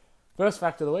 First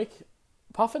fact of the week.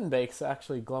 Puffin beaks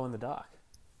actually glow in the dark.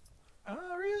 Oh,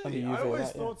 Under really? UV I always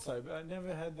light, yeah. thought so, but I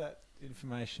never had that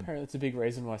information. Apparently it's a big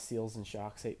reason why seals and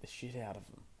sharks eat the shit out of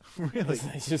them. Really?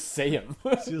 They just see them.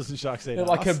 Seals and sharks eat They're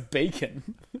like a us. beacon.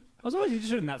 I was always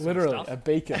interested in that sort Literally, of a stuff.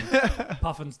 beacon.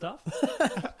 Puffin stuff.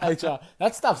 HR.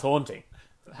 That stuff's haunting.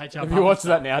 HR If puffin you watch stuff.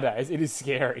 that nowadays, it is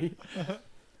scary.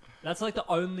 That's like the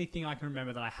only thing I can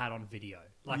remember that I had on video.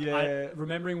 Like, Yeah.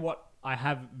 remembering what I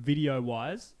have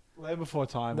video-wise. Land Before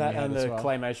Time. That we had and as the well.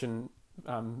 claymation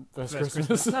first First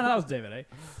Christmas. No, that was DVD.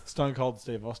 Stone Cold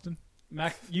Steve Austin.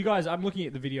 Mac, you guys, I'm looking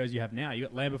at the videos you have now. You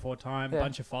got Land Before Time, Yeah.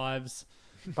 Bunch of Fives,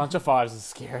 Bunch of Fives is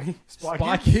scary.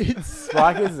 Spy Kids.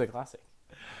 Spy Kids is a classic.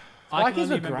 I Spy can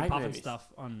Kids only were remember great Puffin movies. stuff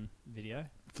on video.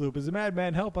 Floop is a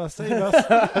madman. Help us. Save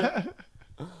us.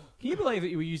 Can you believe that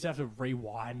you used to have to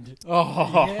rewind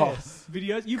Oh, Yes.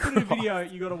 videos? You put in a video,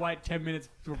 you got to wait 10 minutes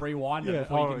to rewind it Yeah.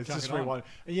 before Oh, you can it's chuck just it on. rewind.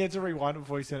 And you had to rewind it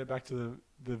before you sent it back to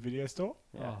the video store.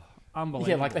 yeah. Unbelievable.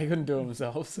 Yeah, like they couldn't do it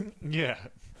themselves. Yeah.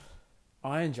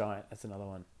 Iron Giant. That's another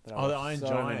one. That Oh, the watched Iron so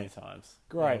Giant. many times.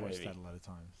 I Great watched movie. that a lot of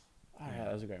times. Oh, yeah,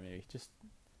 that was a great movie. Just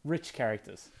rich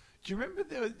characters. Do you remember?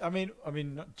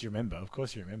 Not, do you remember? Of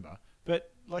course you remember.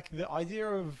 But like the idea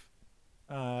of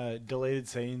deleted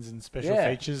scenes and special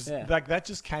features, like that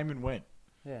just came and went.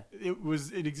 Yeah.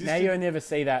 It existed. Now you only ever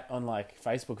see that on like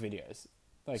Facebook videos.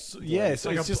 Like so like it's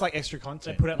a just like extra They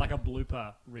content. put out like a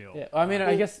blooper reel. Yeah, I mean,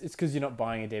 I guess it's because you're not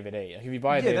buying a DVD. Like, if you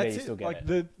buy a DVD, that's you still get like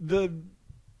it. the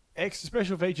extra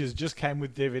special features just came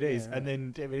with DVDs, and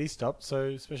then DVDs stopped,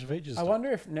 so special features. I Stopped. wonder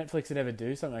if Netflix would ever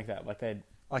do something like that. Like they'd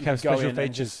Like you have could go special in and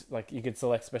features. just, like you could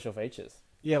select special features.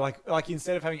 Yeah, like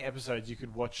instead of having episodes, you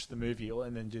could watch the movie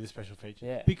and then do the special features.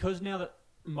 Yeah. Because now that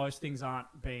most things aren't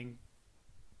being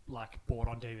like bought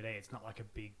on DVD, it's not like a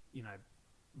big,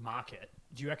 market.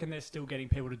 Do you reckon they're still getting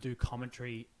people to do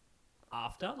commentary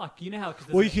after? Like, you know how cause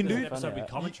Well, you can there's do- an episode Funny, with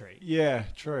commentary. Yeah,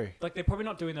 true. Like, they're probably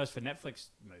not doing those for Netflix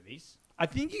movies. I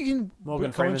think you can Morgan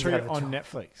put Freeman's commentary got a on job.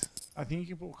 Netflix. I think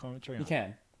you can put commentary on. You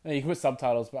can. Yeah, you can put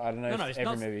subtitles, but I don't know No, if it's every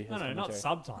not. movie has No, not commentary.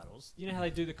 subtitles. You know how they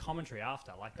do the commentary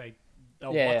after? Like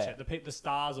they'll Yeah, watch yeah. it. The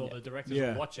stars or the directors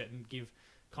Yeah. will watch it and give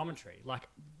commentary. Like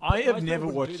I have most never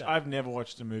people wouldn't do watched. that. I've never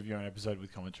watched a movie or an episode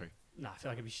with commentary. No, I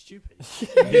feel like it'd be stupid.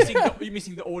 You're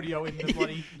missing the audio in the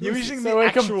bloody. You're missing So the we're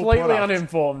actual completely product.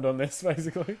 uninformed on this,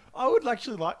 basically. I would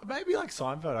actually maybe like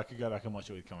Seinfeld. I could go back and watch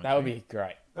it with commentary. That would be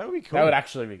great. That would be cool. That would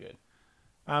actually be good.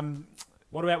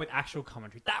 What about with actual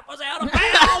commentary? That was out of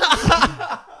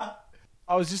bounds.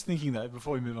 I was just thinking though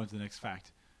before we move on to the next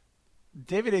fact,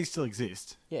 DVDs still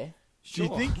exist. Yeah. Do you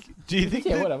think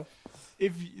Yeah, that whatever.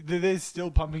 if they're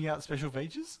still pumping out special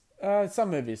features? Some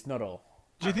movies, not all.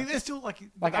 Do you think they're still like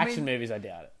Action movies, I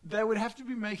doubt it. They would have to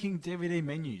be making DVD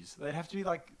menus. They'd have to be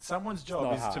like someone's job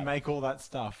not is to hard. make all that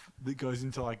stuff that goes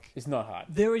into like. It's not hard.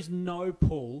 There is no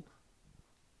pull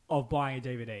of buying a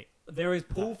DVD. There is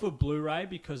pull for Blu-ray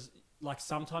because, like,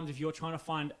 sometimes if you're trying to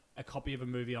find a copy of a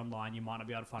movie online, you might not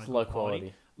be able to find It's a low good quality.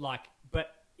 quality. Like,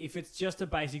 but if it's just a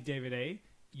basic DVD,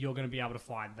 you're going to be able to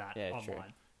find that Yeah, online. true.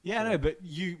 Yeah, no, but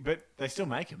they still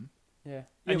make them, Yeah.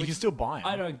 and you which can still buy them.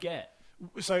 I don't get.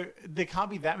 So there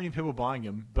can't be that many people buying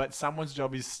them, but someone's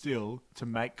job is still to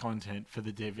make content for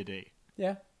the DVD.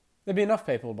 Yeah. There'd be enough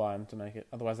people to buy them to make it.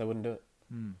 Otherwise, they wouldn't do it.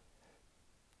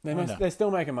 Wonder. They're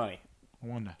still making money. I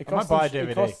wonder. It I might costs buy a It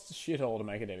DVD. costs shit all to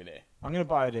make a DVD. I'm going to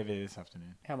buy a DVD this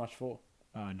afternoon. How much for?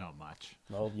 Not much.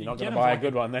 Well, You you're not get going to 'em buy for a like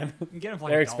good one then. You can get them for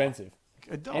like They're $1. expensive.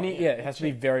 $1, It has to be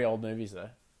very old movies though,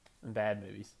 and bad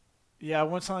movies. Yeah, I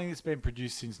want something that's been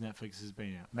produced since Netflix has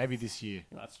been out. Maybe this year.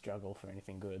 You might struggle for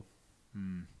anything good.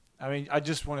 I mean, I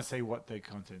just want to see what the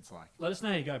content's like. Let us know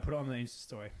how you go. Put it on the Insta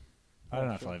story. I don't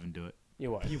know if I'll even do it.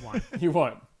 You won't. You won't. You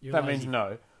won't. You're That lazy. means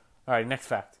no. All right, next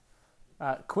fact.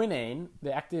 Quinine,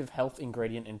 the active health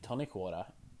ingredient in tonic water,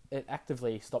 it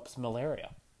actively stops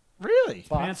malaria. Really?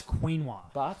 Pronounced quinoa.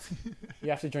 But you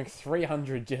have to drink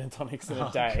 300 gin and tonics in a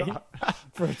Oh, day God.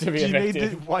 for it to be Do you need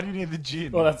effective. why do you need the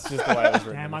gin? Well, that's just the way it was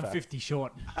written. Damn, in the I'm fact. 50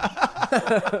 short.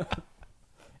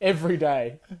 Every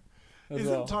day. As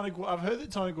Isn't well. tonic? I've heard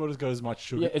that tonic water's got as much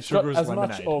sugar, Yeah, it's sugar got as as lemonade.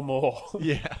 much or more.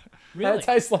 Yeah, And it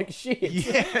tastes like shit.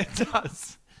 yeah, it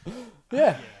does.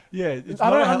 Yeah. Yeah, it's I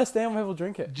not don't a hel- understand why people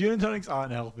drink it. Gin and tonics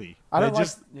aren't healthy. I don't they're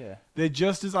just yeah. they're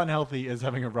just as unhealthy as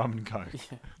having a rum and coke.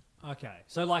 Okay.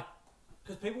 So, like,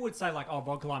 because people would say, like, oh,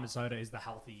 vodka lime and soda is the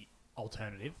healthy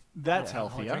alternative. That's Yeah,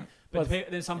 healthier. Drink. But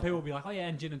then some people will be like, oh, yeah,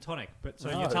 and gin and tonic. But so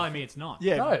No. you're telling me it's not.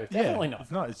 Yeah, No, yeah, definitely not.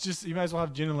 It's not. It's just you may as well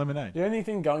have gin and lemonade. The only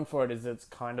thing going for it is it's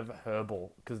kind of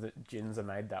herbal because the gins are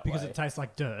made that Because way. it tastes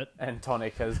like dirt. And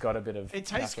tonic has got a bit of. It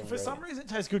tastes natural for some ingredient. reason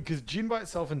it tastes good because gin by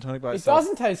itself and tonic by It itself.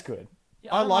 doesn't taste good.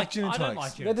 Yeah, I don't like gin and I don't tonics.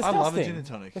 like gin. They're I love a disgusting. gin and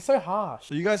tonic. They're so harsh.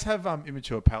 So you guys have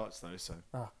immature palates though, so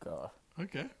Oh god,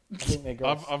 okay. I think they're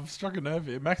gross. I've struck a nerve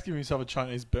here. Max giving himself a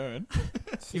Chinese burn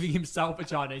Giving himself a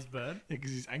Chinese burn.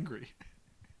 because he's angry.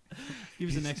 Give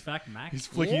us the next fact, Max. He's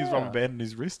flicking his Yeah. rubber band in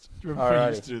his wrist. Do you remember when he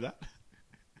used Alrighty. to do that?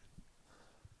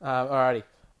 Alrighty.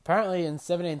 Apparently, in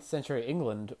 17th century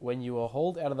England, when you were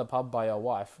hauled out of the pub by your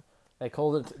wife, they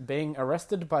called it being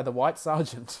arrested by the white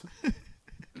sergeant.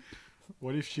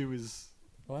 What if she was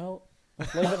Well,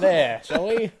 let's leave it there, shall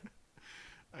we?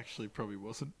 actually probably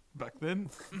wasn't back then?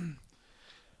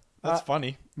 That's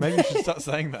funny. Maybe you should start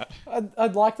saying that.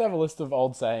 I'd like to have a list of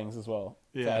old sayings as well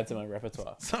to Yeah. add to my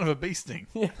repertoire. Son of a bee sting.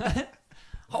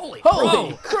 Holy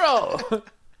Holy crow! crow!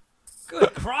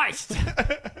 Good Christ!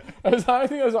 I don't think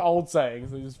those are old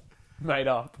sayings. They're just made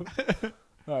up.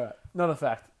 Alright, not a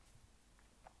fact.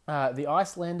 The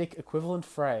Icelandic equivalent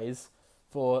phrase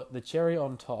for the cherry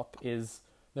on top is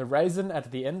the raisin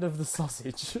at the end of the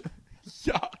sausage.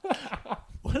 Yeah.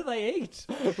 What do they eat?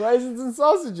 Raisins and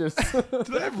sausages. Do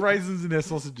they have raisins in their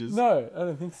sausages? No, I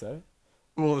don't think so.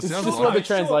 Well, it It's sounds just like what the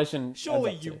translation.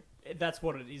 Surely adds up to. that's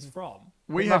what it is from.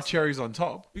 we It have must- cherries on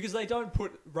top. Because they don't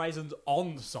put raisins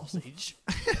on the sausage.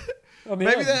 On the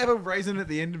Maybe end. they have a raisin at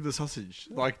the end of the sausage,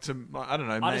 like to I don't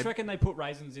know. I just Maybe, reckon they put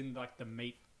raisins in like the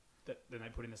meat that then they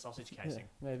put in the sausage casing.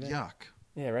 Maybe. yuck.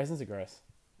 Yeah, raisins are gross.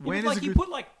 When Like is a you good? put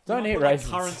like Don't you eat might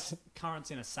put, like, raisins.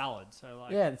 currants in a salad. So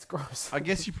like Yeah, it's gross. I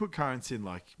guess you put currants in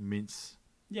like mince.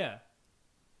 yeah.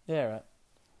 Yeah, right.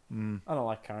 I don't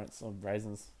like currants or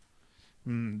raisins.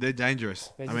 They're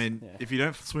dangerous. They I just- mean, yeah. if you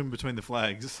don't swim between the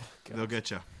flags, they'll get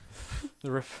you.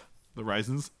 The roof. The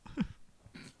raisins.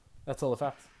 That's all the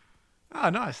facts. Ah,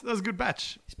 nice. That was a good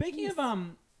batch. Speaking of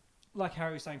like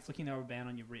Harry was saying, flicking the rubber band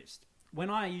on your wrist. When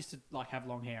I used to like have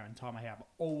long hair and tie my hair, I've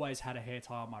always had a hair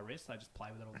tie on my wrist. I just play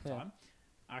with it all the Yeah. time.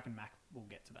 I reckon Mac will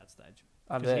get to that stage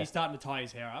I'm because there. he's starting to tie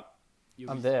his hair up.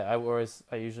 You'll I'm be- there.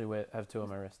 I usually have two on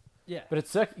my wrist, Yeah. but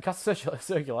it cuts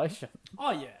circulation.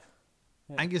 Oh yeah.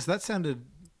 Angus, that sounded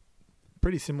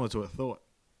pretty similar to what I thought.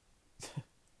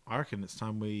 I reckon it's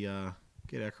time we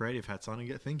get our creative hats on and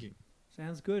get thinking.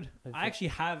 Sounds good. That's I it. actually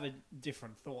have a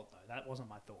different thought though. That wasn't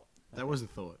my thought. That was a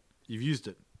thought. You've used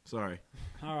it. Sorry.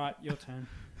 All right, your turn.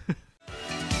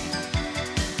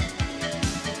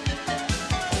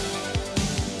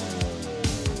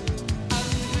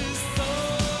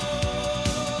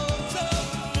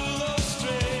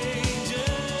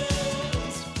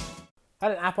 I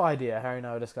had an app idea. Harry and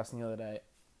I were discussing the other day,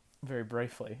 very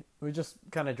briefly. We were just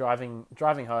kind of driving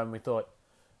home. We thought,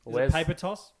 Is where's it paper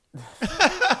toss?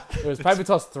 it was Paper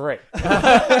Toss 3.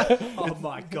 Oh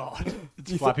my god.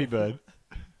 It's Flappy Bird.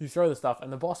 You throw the stuff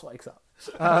and the boss wakes up.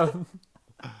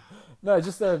 No,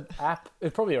 just an app.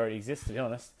 It probably already exists, to be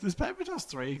honest. Does Paper Toss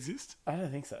 3 exist? I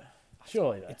don't think so.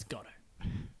 Surely, though. It's got to.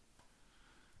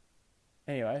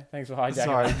 Anyway, thanks for hijacking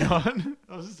Sorry, that. go on.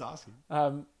 I was just asking.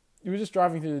 We were just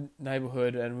driving through the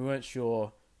neighbourhood and we weren't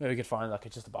sure where we could find like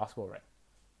just a basketball ring,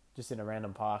 just in a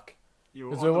random park.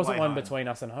 Because there wasn't one between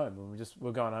us and home. When we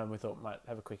were going home, we thought we might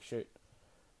have a quick shoot,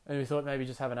 and we thought maybe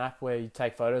just have an app where you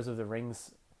take photos of the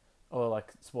rings or like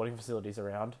sporting facilities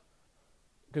around.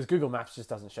 Because Google Maps just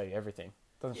doesn't show you everything.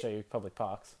 It doesn't show you public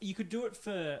parks. You could do it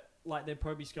for like there'd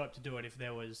probably be scope to do it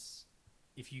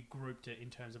if you grouped it in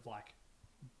terms of like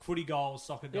footy goals,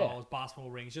 soccer Yeah. goals,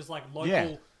 basketball rings, just like local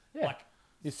Yeah. Yeah.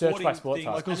 You search by sporting sport things,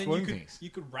 type. Local and then sporting things. you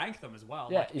could rank them as well.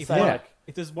 Yeah, Like, you if, say one- like,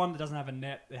 if there's one that doesn't have a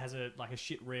net that has a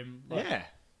shit rim, like Yeah.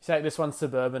 say this one's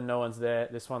suburban, no one's there.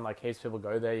 This one, like heaps of people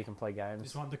go there. You can play games.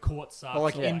 this one the court sucks. Or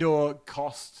like Yeah. indoor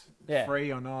cost Yeah.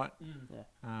 free or not.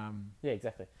 Yeah,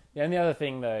 exactly. Yeah, and the other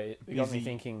thing though, it got me Easy.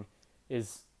 thinking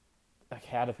is like,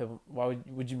 how do people? Why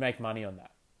would you make money on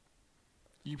that?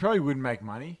 You probably wouldn't make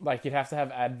money. Like you'd have to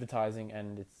have advertising,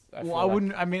 and it's. I feel Well, I like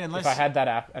wouldn't. I mean, unless If I had that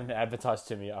app and it advertised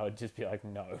to me, I would just be like,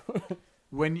 no.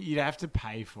 when you'd have to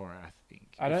pay for it. I think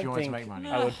I if don't you wanted think to make money.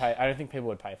 I would pay. I don't think people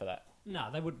would pay for that. no,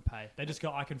 they wouldn't pay. They just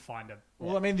go, I can find them.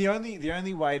 Well, I mean, the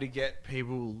only way to get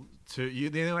people the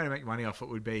only way to make money off it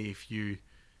would be if you,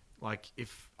 like,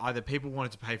 if either people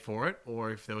wanted to pay for it or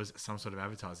if there was some sort of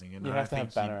advertising. And You I have to don't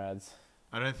have think banner ads.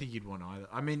 I don't think you'd want either.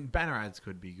 I mean, banner ads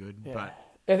could be good, Yeah. but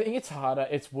I think it's harder.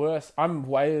 It's worse. I'm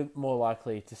way more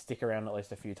likely to stick around at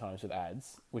least a few times with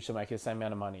ads, which will make you the same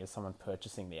amount of money as someone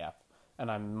purchasing the app, and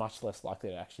I'm much less likely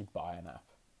to actually buy an app.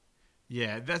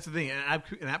 yeah, that's the thing. An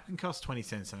app can cost 20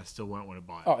 cents, and I still won't want to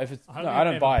buy it. Oh, if it's I no, don't I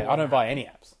don't ever buy. bought I don't an buy any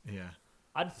apps. Yeah,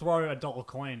 I'd throw a $1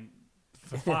 coin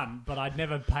for fun, but I'd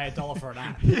never pay $1 for an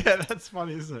app. yeah, that's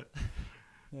funny, isn't it?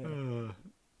 Yeah.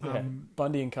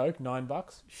 Bundy and Coke,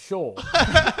 $9. Sure.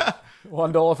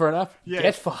 $1 for an app. Yeah.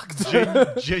 Get fucked.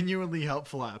 Genuinely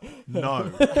helpful app.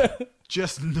 No,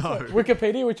 just no.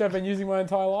 Wikipedia, which I've been using my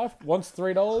entire life, wants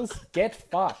 $3. Get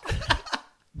fucked.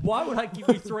 Why would I give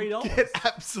you $3? Get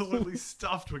absolutely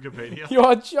stuffed, Wikipedia. You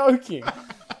are joking.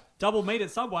 Double meat at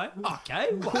Subway? Okay,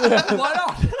 why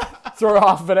not? Throw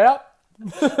half of it out.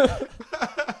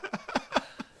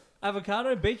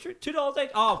 Avocado, beetroot, $2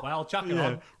 each. Oh well, chuck it Yeah,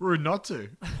 on. rude not to.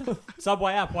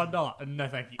 Subway app, $1. No,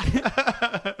 thank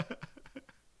you.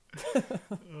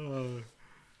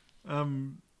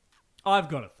 I've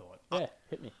got a thought. Yeah,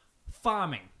 hit me.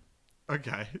 Farming.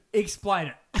 Okay. Explain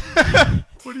it.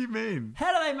 What do you mean?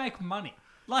 How do they make money?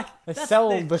 Like They that's sell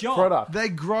their the job. product. They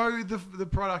grow the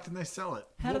product and they sell it.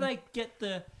 How do they get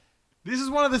the This is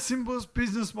one of the simplest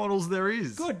business models there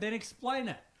is. good? Then explain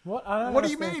it. What? I don't What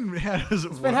do you understand. mean? How does it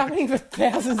It's work? been happening for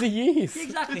thousands of years.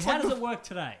 Exactly. It's How like does it work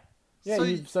today? Yeah,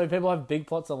 So so people have big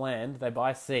plots of land, they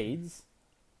buy seeds,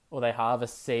 or they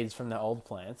harvest seeds from their old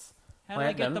plants. How do they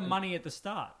plant get them, the money at the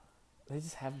start? They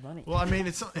just have money. Well, I mean,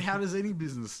 it's not, how does any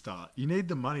business start? You need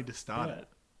the money to start it.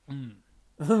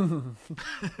 and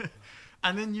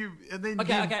then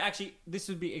Okay, okay. Actually, this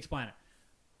would be explain it.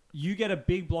 you get a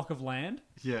big block of land.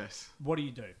 Yes. What do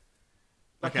you do?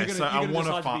 Okay, so I want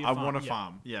to farm. I want to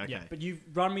farm. Yeah, okay. Yeah, but you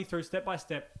run me through step by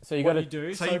step. So you what gotta- you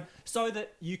do so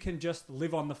that you can just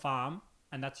live on the farm,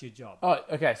 and that's your job. Oh,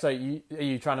 okay. So are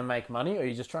you trying to make money, or are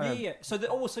you just trying to? Yeah. So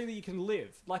that you can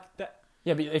live like that.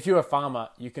 Yeah, but if you're a farmer,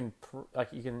 you can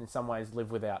you can in some ways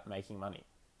live without making money.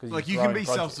 Like you can be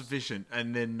self-sufficient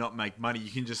and then not make money.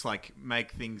 You can just like make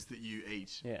things that you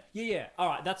eat. Yeah. Yeah. All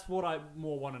right, that's what I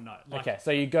more want to know. Like, Okay, so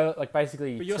you go like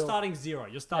basically. but you're starting zero.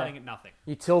 You're starting at nothing.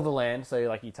 You till the land, so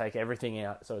you take everything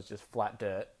out, so it's just flat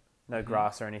dirt, no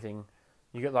grass or anything.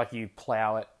 You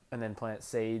plow it and then plant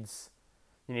seeds.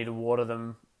 You need to water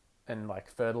them and like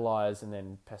fertilize, and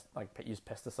then use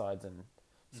pesticides and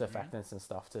surfactants and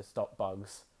stuff to stop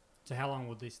bugs. So how long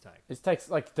would this take? It takes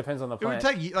depends on the It would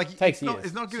plant. take like Takes it's not, years.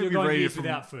 it's not So going you're to be going ready years from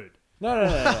without food.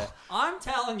 No. I'm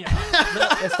telling you, There's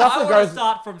I stuff that want grows. to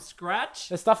start from scratch.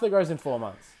 There's stuff that grows in 4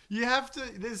 months. You have to.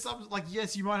 There's some like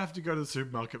yes, you might have to go to the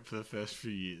supermarket for the first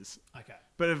few years, Okay.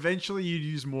 but eventually you'd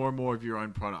use more and more of your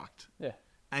own product, Yeah.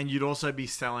 and you'd also be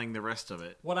selling the rest of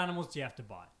it. What animals do you have to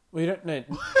buy? We don't know.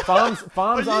 Farms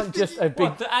Are you aren't just a big.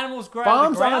 What, the animals grow out of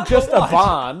Farms the ground, aren't just or a what?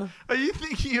 barn. Are you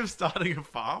thinking of starting a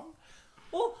farm?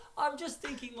 Well, I'm just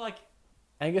thinking like.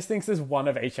 Angus thinks there's one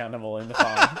of each animal in the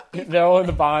farm. They're all in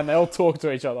the barn. They all talk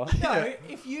to each other. No,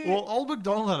 if you Well, old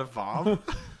MacDonald had a farm.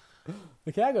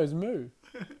 The cow goes moo.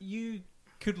 you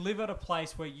could live at a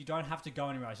place where you don't have to go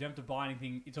anywhere else. You don't have to buy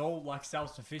anything. It's all like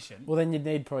self-sufficient. Well, then you'd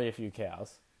need probably a few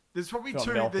cows. There's probably Got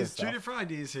two. milk and There's two stuff. different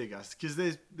ideas here, guys. Because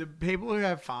there's the people who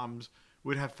have farms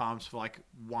would have farms for like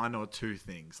one or two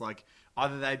things. Like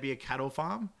either they'd be a cattle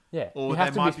farm, Yeah, or you they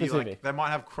have to might be be like specific. they might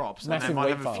have crops. And Massive they might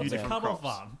wheat have a few farms, yeah. different Cattle crops.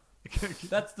 farm.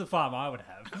 That's the farm I would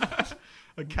have.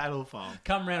 A cattle farm.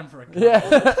 Come round for a cattle.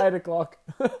 Yeah, 8 o'clock.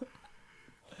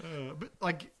 But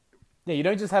like, Yeah, you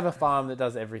don't just have a farm that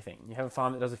does everything. You have a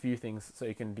farm that does a few things so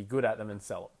you can be good at them and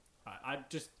sell them. I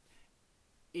just,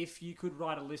 if you could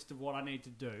write a list of what I need to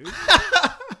do,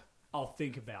 I'll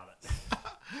think about it.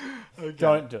 okay.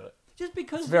 Don't do it. Just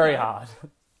because It's very you know- hard.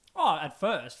 Oh, at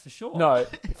first, for sure. No,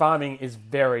 farming is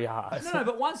very hard. No,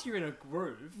 but once you're in a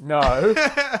groove, No.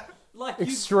 like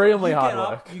Extremely you hard get up,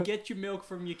 work. You get your milk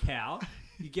from your cow.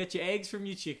 You get your eggs from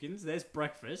your chickens. There's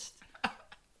breakfast.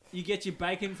 You get your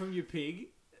bacon from your pig.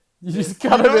 You just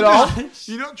cut a bit off.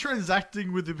 You're not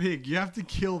transacting with the pig. You have to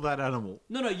kill that animal.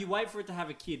 No, you wait for it to have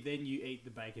a kid, then you eat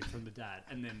the bacon from the dad,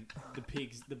 and then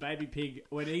the baby pig,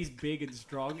 when he's big and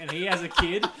strong and he has a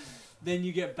kid, then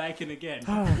you get bacon again.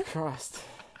 Oh, Christ.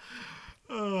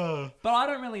 But I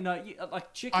don't really know,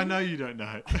 like chicken. I know you don't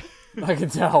know. I can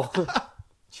tell.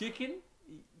 Chicken,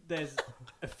 there's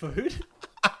a food.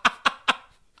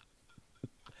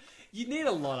 You need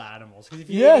a lot of animals because if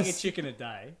you're Yes. eating a chicken a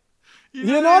day,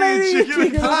 You're not eating a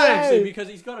chicken a day. actually, because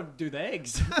he's got to do the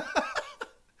eggs.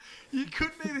 You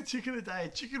couldn't eat a chicken a day. A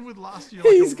chicken would last you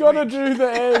like He's a got to week. do the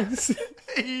eggs.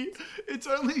 It's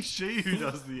only she who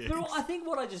does the eggs. But I think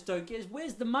what I just don't get is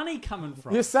where's the money coming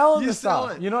from? You're selling You the sell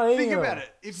stuff. it. You're not eating Think it about all.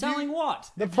 it. If Selling you,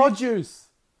 what? The produce.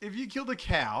 if you killed a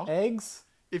cow, Eggs.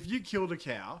 if you killed a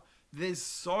cow, there's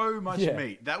so much Yeah.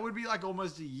 meat. That would be like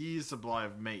almost a year's supply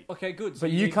of meat. Okay, good. So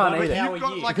But you can't need eat one it. cow You've a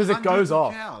got year. like Because it hundreds goes of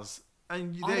off. cows,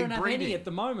 and I they're don't have breeding. any at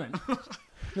the moment.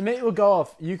 The meat will go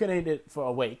off. You can eat it for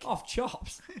a week, Off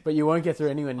chops. but you won't get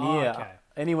through anywhere near okay.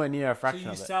 a So fraction you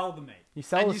of it. sell the meat. You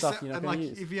sell And the you stuff sell- you're not and going like to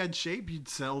use. if you had sheep, you'd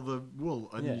sell the wool,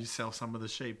 and Yeah. you sell some of the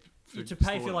sheep for To pay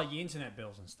for slaughter. like your internet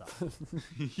bills and stuff.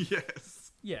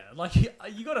 Yes. Yeah, like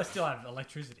you got to still have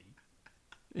electricity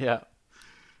Yeah.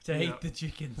 to Yeah. heat the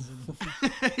chickens.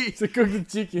 And... To cook the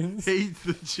chickens. Eat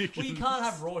the chicken. Well, you can't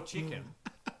have raw chicken.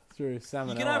 Through salmonella.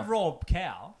 You can have raw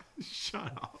cow.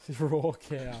 Shut up. raw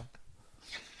cow.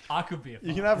 I could be a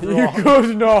farmer. have You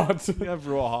could not. You have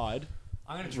rawhide.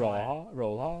 I'm going to try it.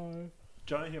 Roll high.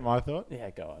 Do you want to hear my thought? Yeah,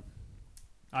 go on.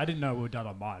 I didn't know we were done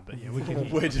on mine, but yeah, we can.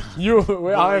 We're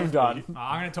done. I am done.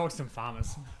 I'm going to talk to some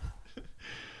farmers.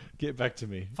 Get back to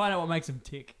me. Find out what makes them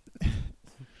tick.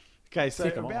 Okay, so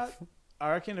Tick 'em off.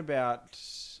 I reckon about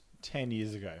 10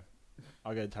 years ago,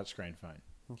 I got a touchscreen phone.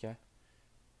 Okay.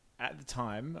 At the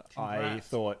time, I Congrats.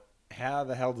 thought, how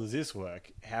the hell does this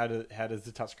work? How does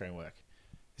the touchscreen work?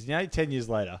 It's now 10 years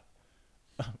later.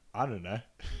 I don't know.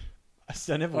 I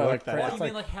still never Well, worked like, that What out. do you like-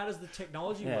 mean, like, how does the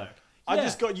technology Yeah. work? I Yeah.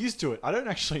 just got used to it. I don't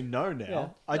actually know now. Yeah.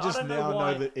 I just don't now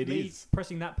why know that it me is.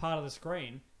 pressing that part of the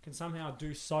screen can somehow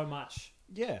do so much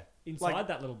Yeah. inside Like-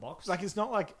 that little box. Like it's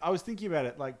not like I was thinking about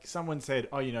it. Like someone said,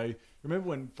 "Oh, remember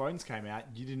when phones came out?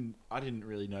 I didn't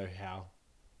really know how.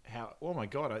 Oh my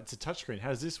god, it's a touchscreen. How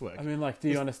does this work? I mean, like, do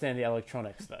you understand the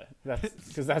electronics, though?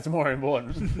 Because that's more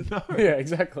important. No. Yeah,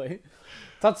 exactly.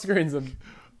 Touchscreens are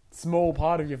small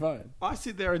part of your phone. I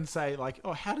sit there and say, like,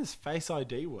 oh, how does Face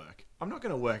ID work? I'm not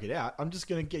going to work it out. I'm just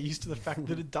going to get used to the fact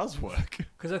that it does work.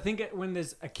 Because I think when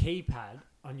there's a keypad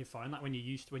on your phone, like when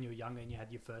you were younger and you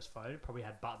had your first phone, it probably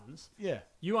had buttons. Yeah.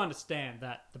 You understand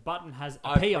that the button has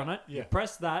a P on it. Yeah. You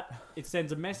press that, it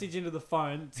sends a message into the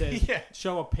phone. It says, Yeah.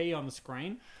 show a P on the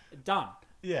screen. Done.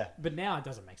 Yeah. But now it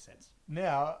doesn't make sense.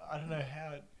 Now, I don't know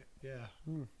how it... Yeah.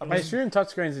 I assume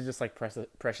touchscreens are just like pressure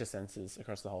sensors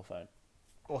across the whole phone.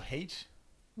 Or heat.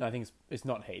 No, I think it's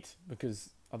not heat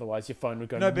because otherwise your phone would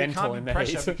go No, but it mental can't in be the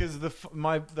pressure heat. because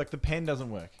the pen doesn't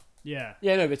work. Yeah.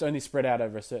 Yeah, no, but it's only spread out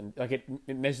over a certain... Like,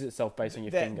 it measures itself based on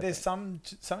your finger. There's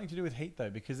something to do with heat,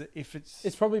 though, because if it's...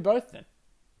 It's probably both then.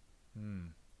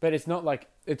 But it's not like...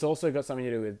 It's also got something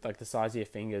to do with, like, the size of your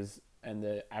fingers and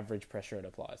the average pressure it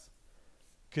applies.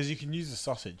 Because you can use a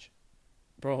sausage.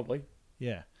 Probably.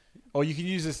 Yeah. Or you can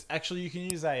use this... Actually, you can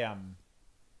use a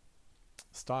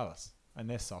stylus, and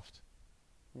they're soft.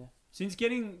 Since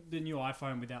getting the new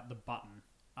iPhone without the button,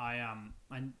 I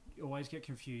always get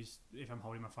confused if I'm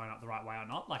holding my phone up the right way or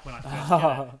not. Like when I first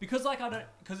get it,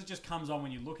 because it just comes on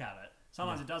when you look at it.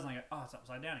 Sometimes it doesn't. I go, oh, it's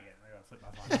upside down again. I gotta flip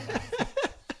my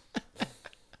phone.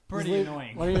 Pretty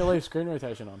annoying. Why don't you leave screen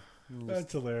rotation on?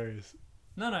 That's hilarious.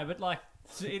 No, but like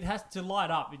it has to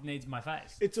light up. It needs my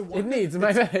face. It's a It wonder, needs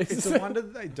my face. It's a wonder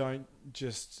that they don't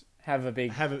just have a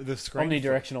big the screen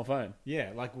omnidirectional phone.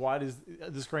 Yeah, like why does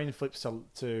the screen flips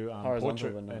to Horizontal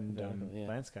portrait and vertical, yeah.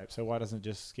 landscape? So why doesn't it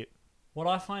just skip? What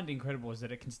I find incredible is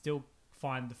that it can still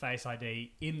find the Face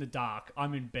ID in the dark.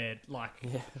 I'm in bed, like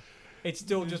it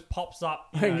still just pops up.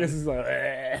 You know. Angus is like,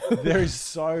 There is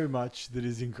so much that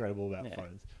is incredible about Yeah.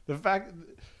 phones. The fact,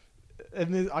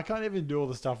 and I can't even do all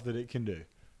the stuff that it can do.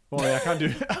 Well, I can't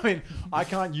do. I mean, I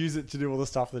can't use it to do all the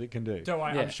stuff that it can do. Don't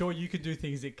worry, Yeah. I'm sure you could do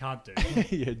things it can't do.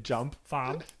 Yeah, jump.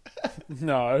 Farm.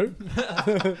 no.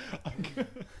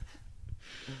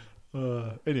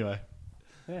 Anyway,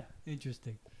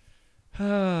 Interesting.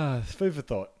 food for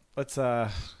thought. Let's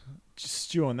just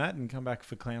stew on that and come back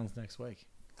for clowns next week.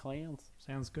 Clowns.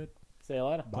 Sounds good. See you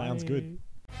later. Clowns good.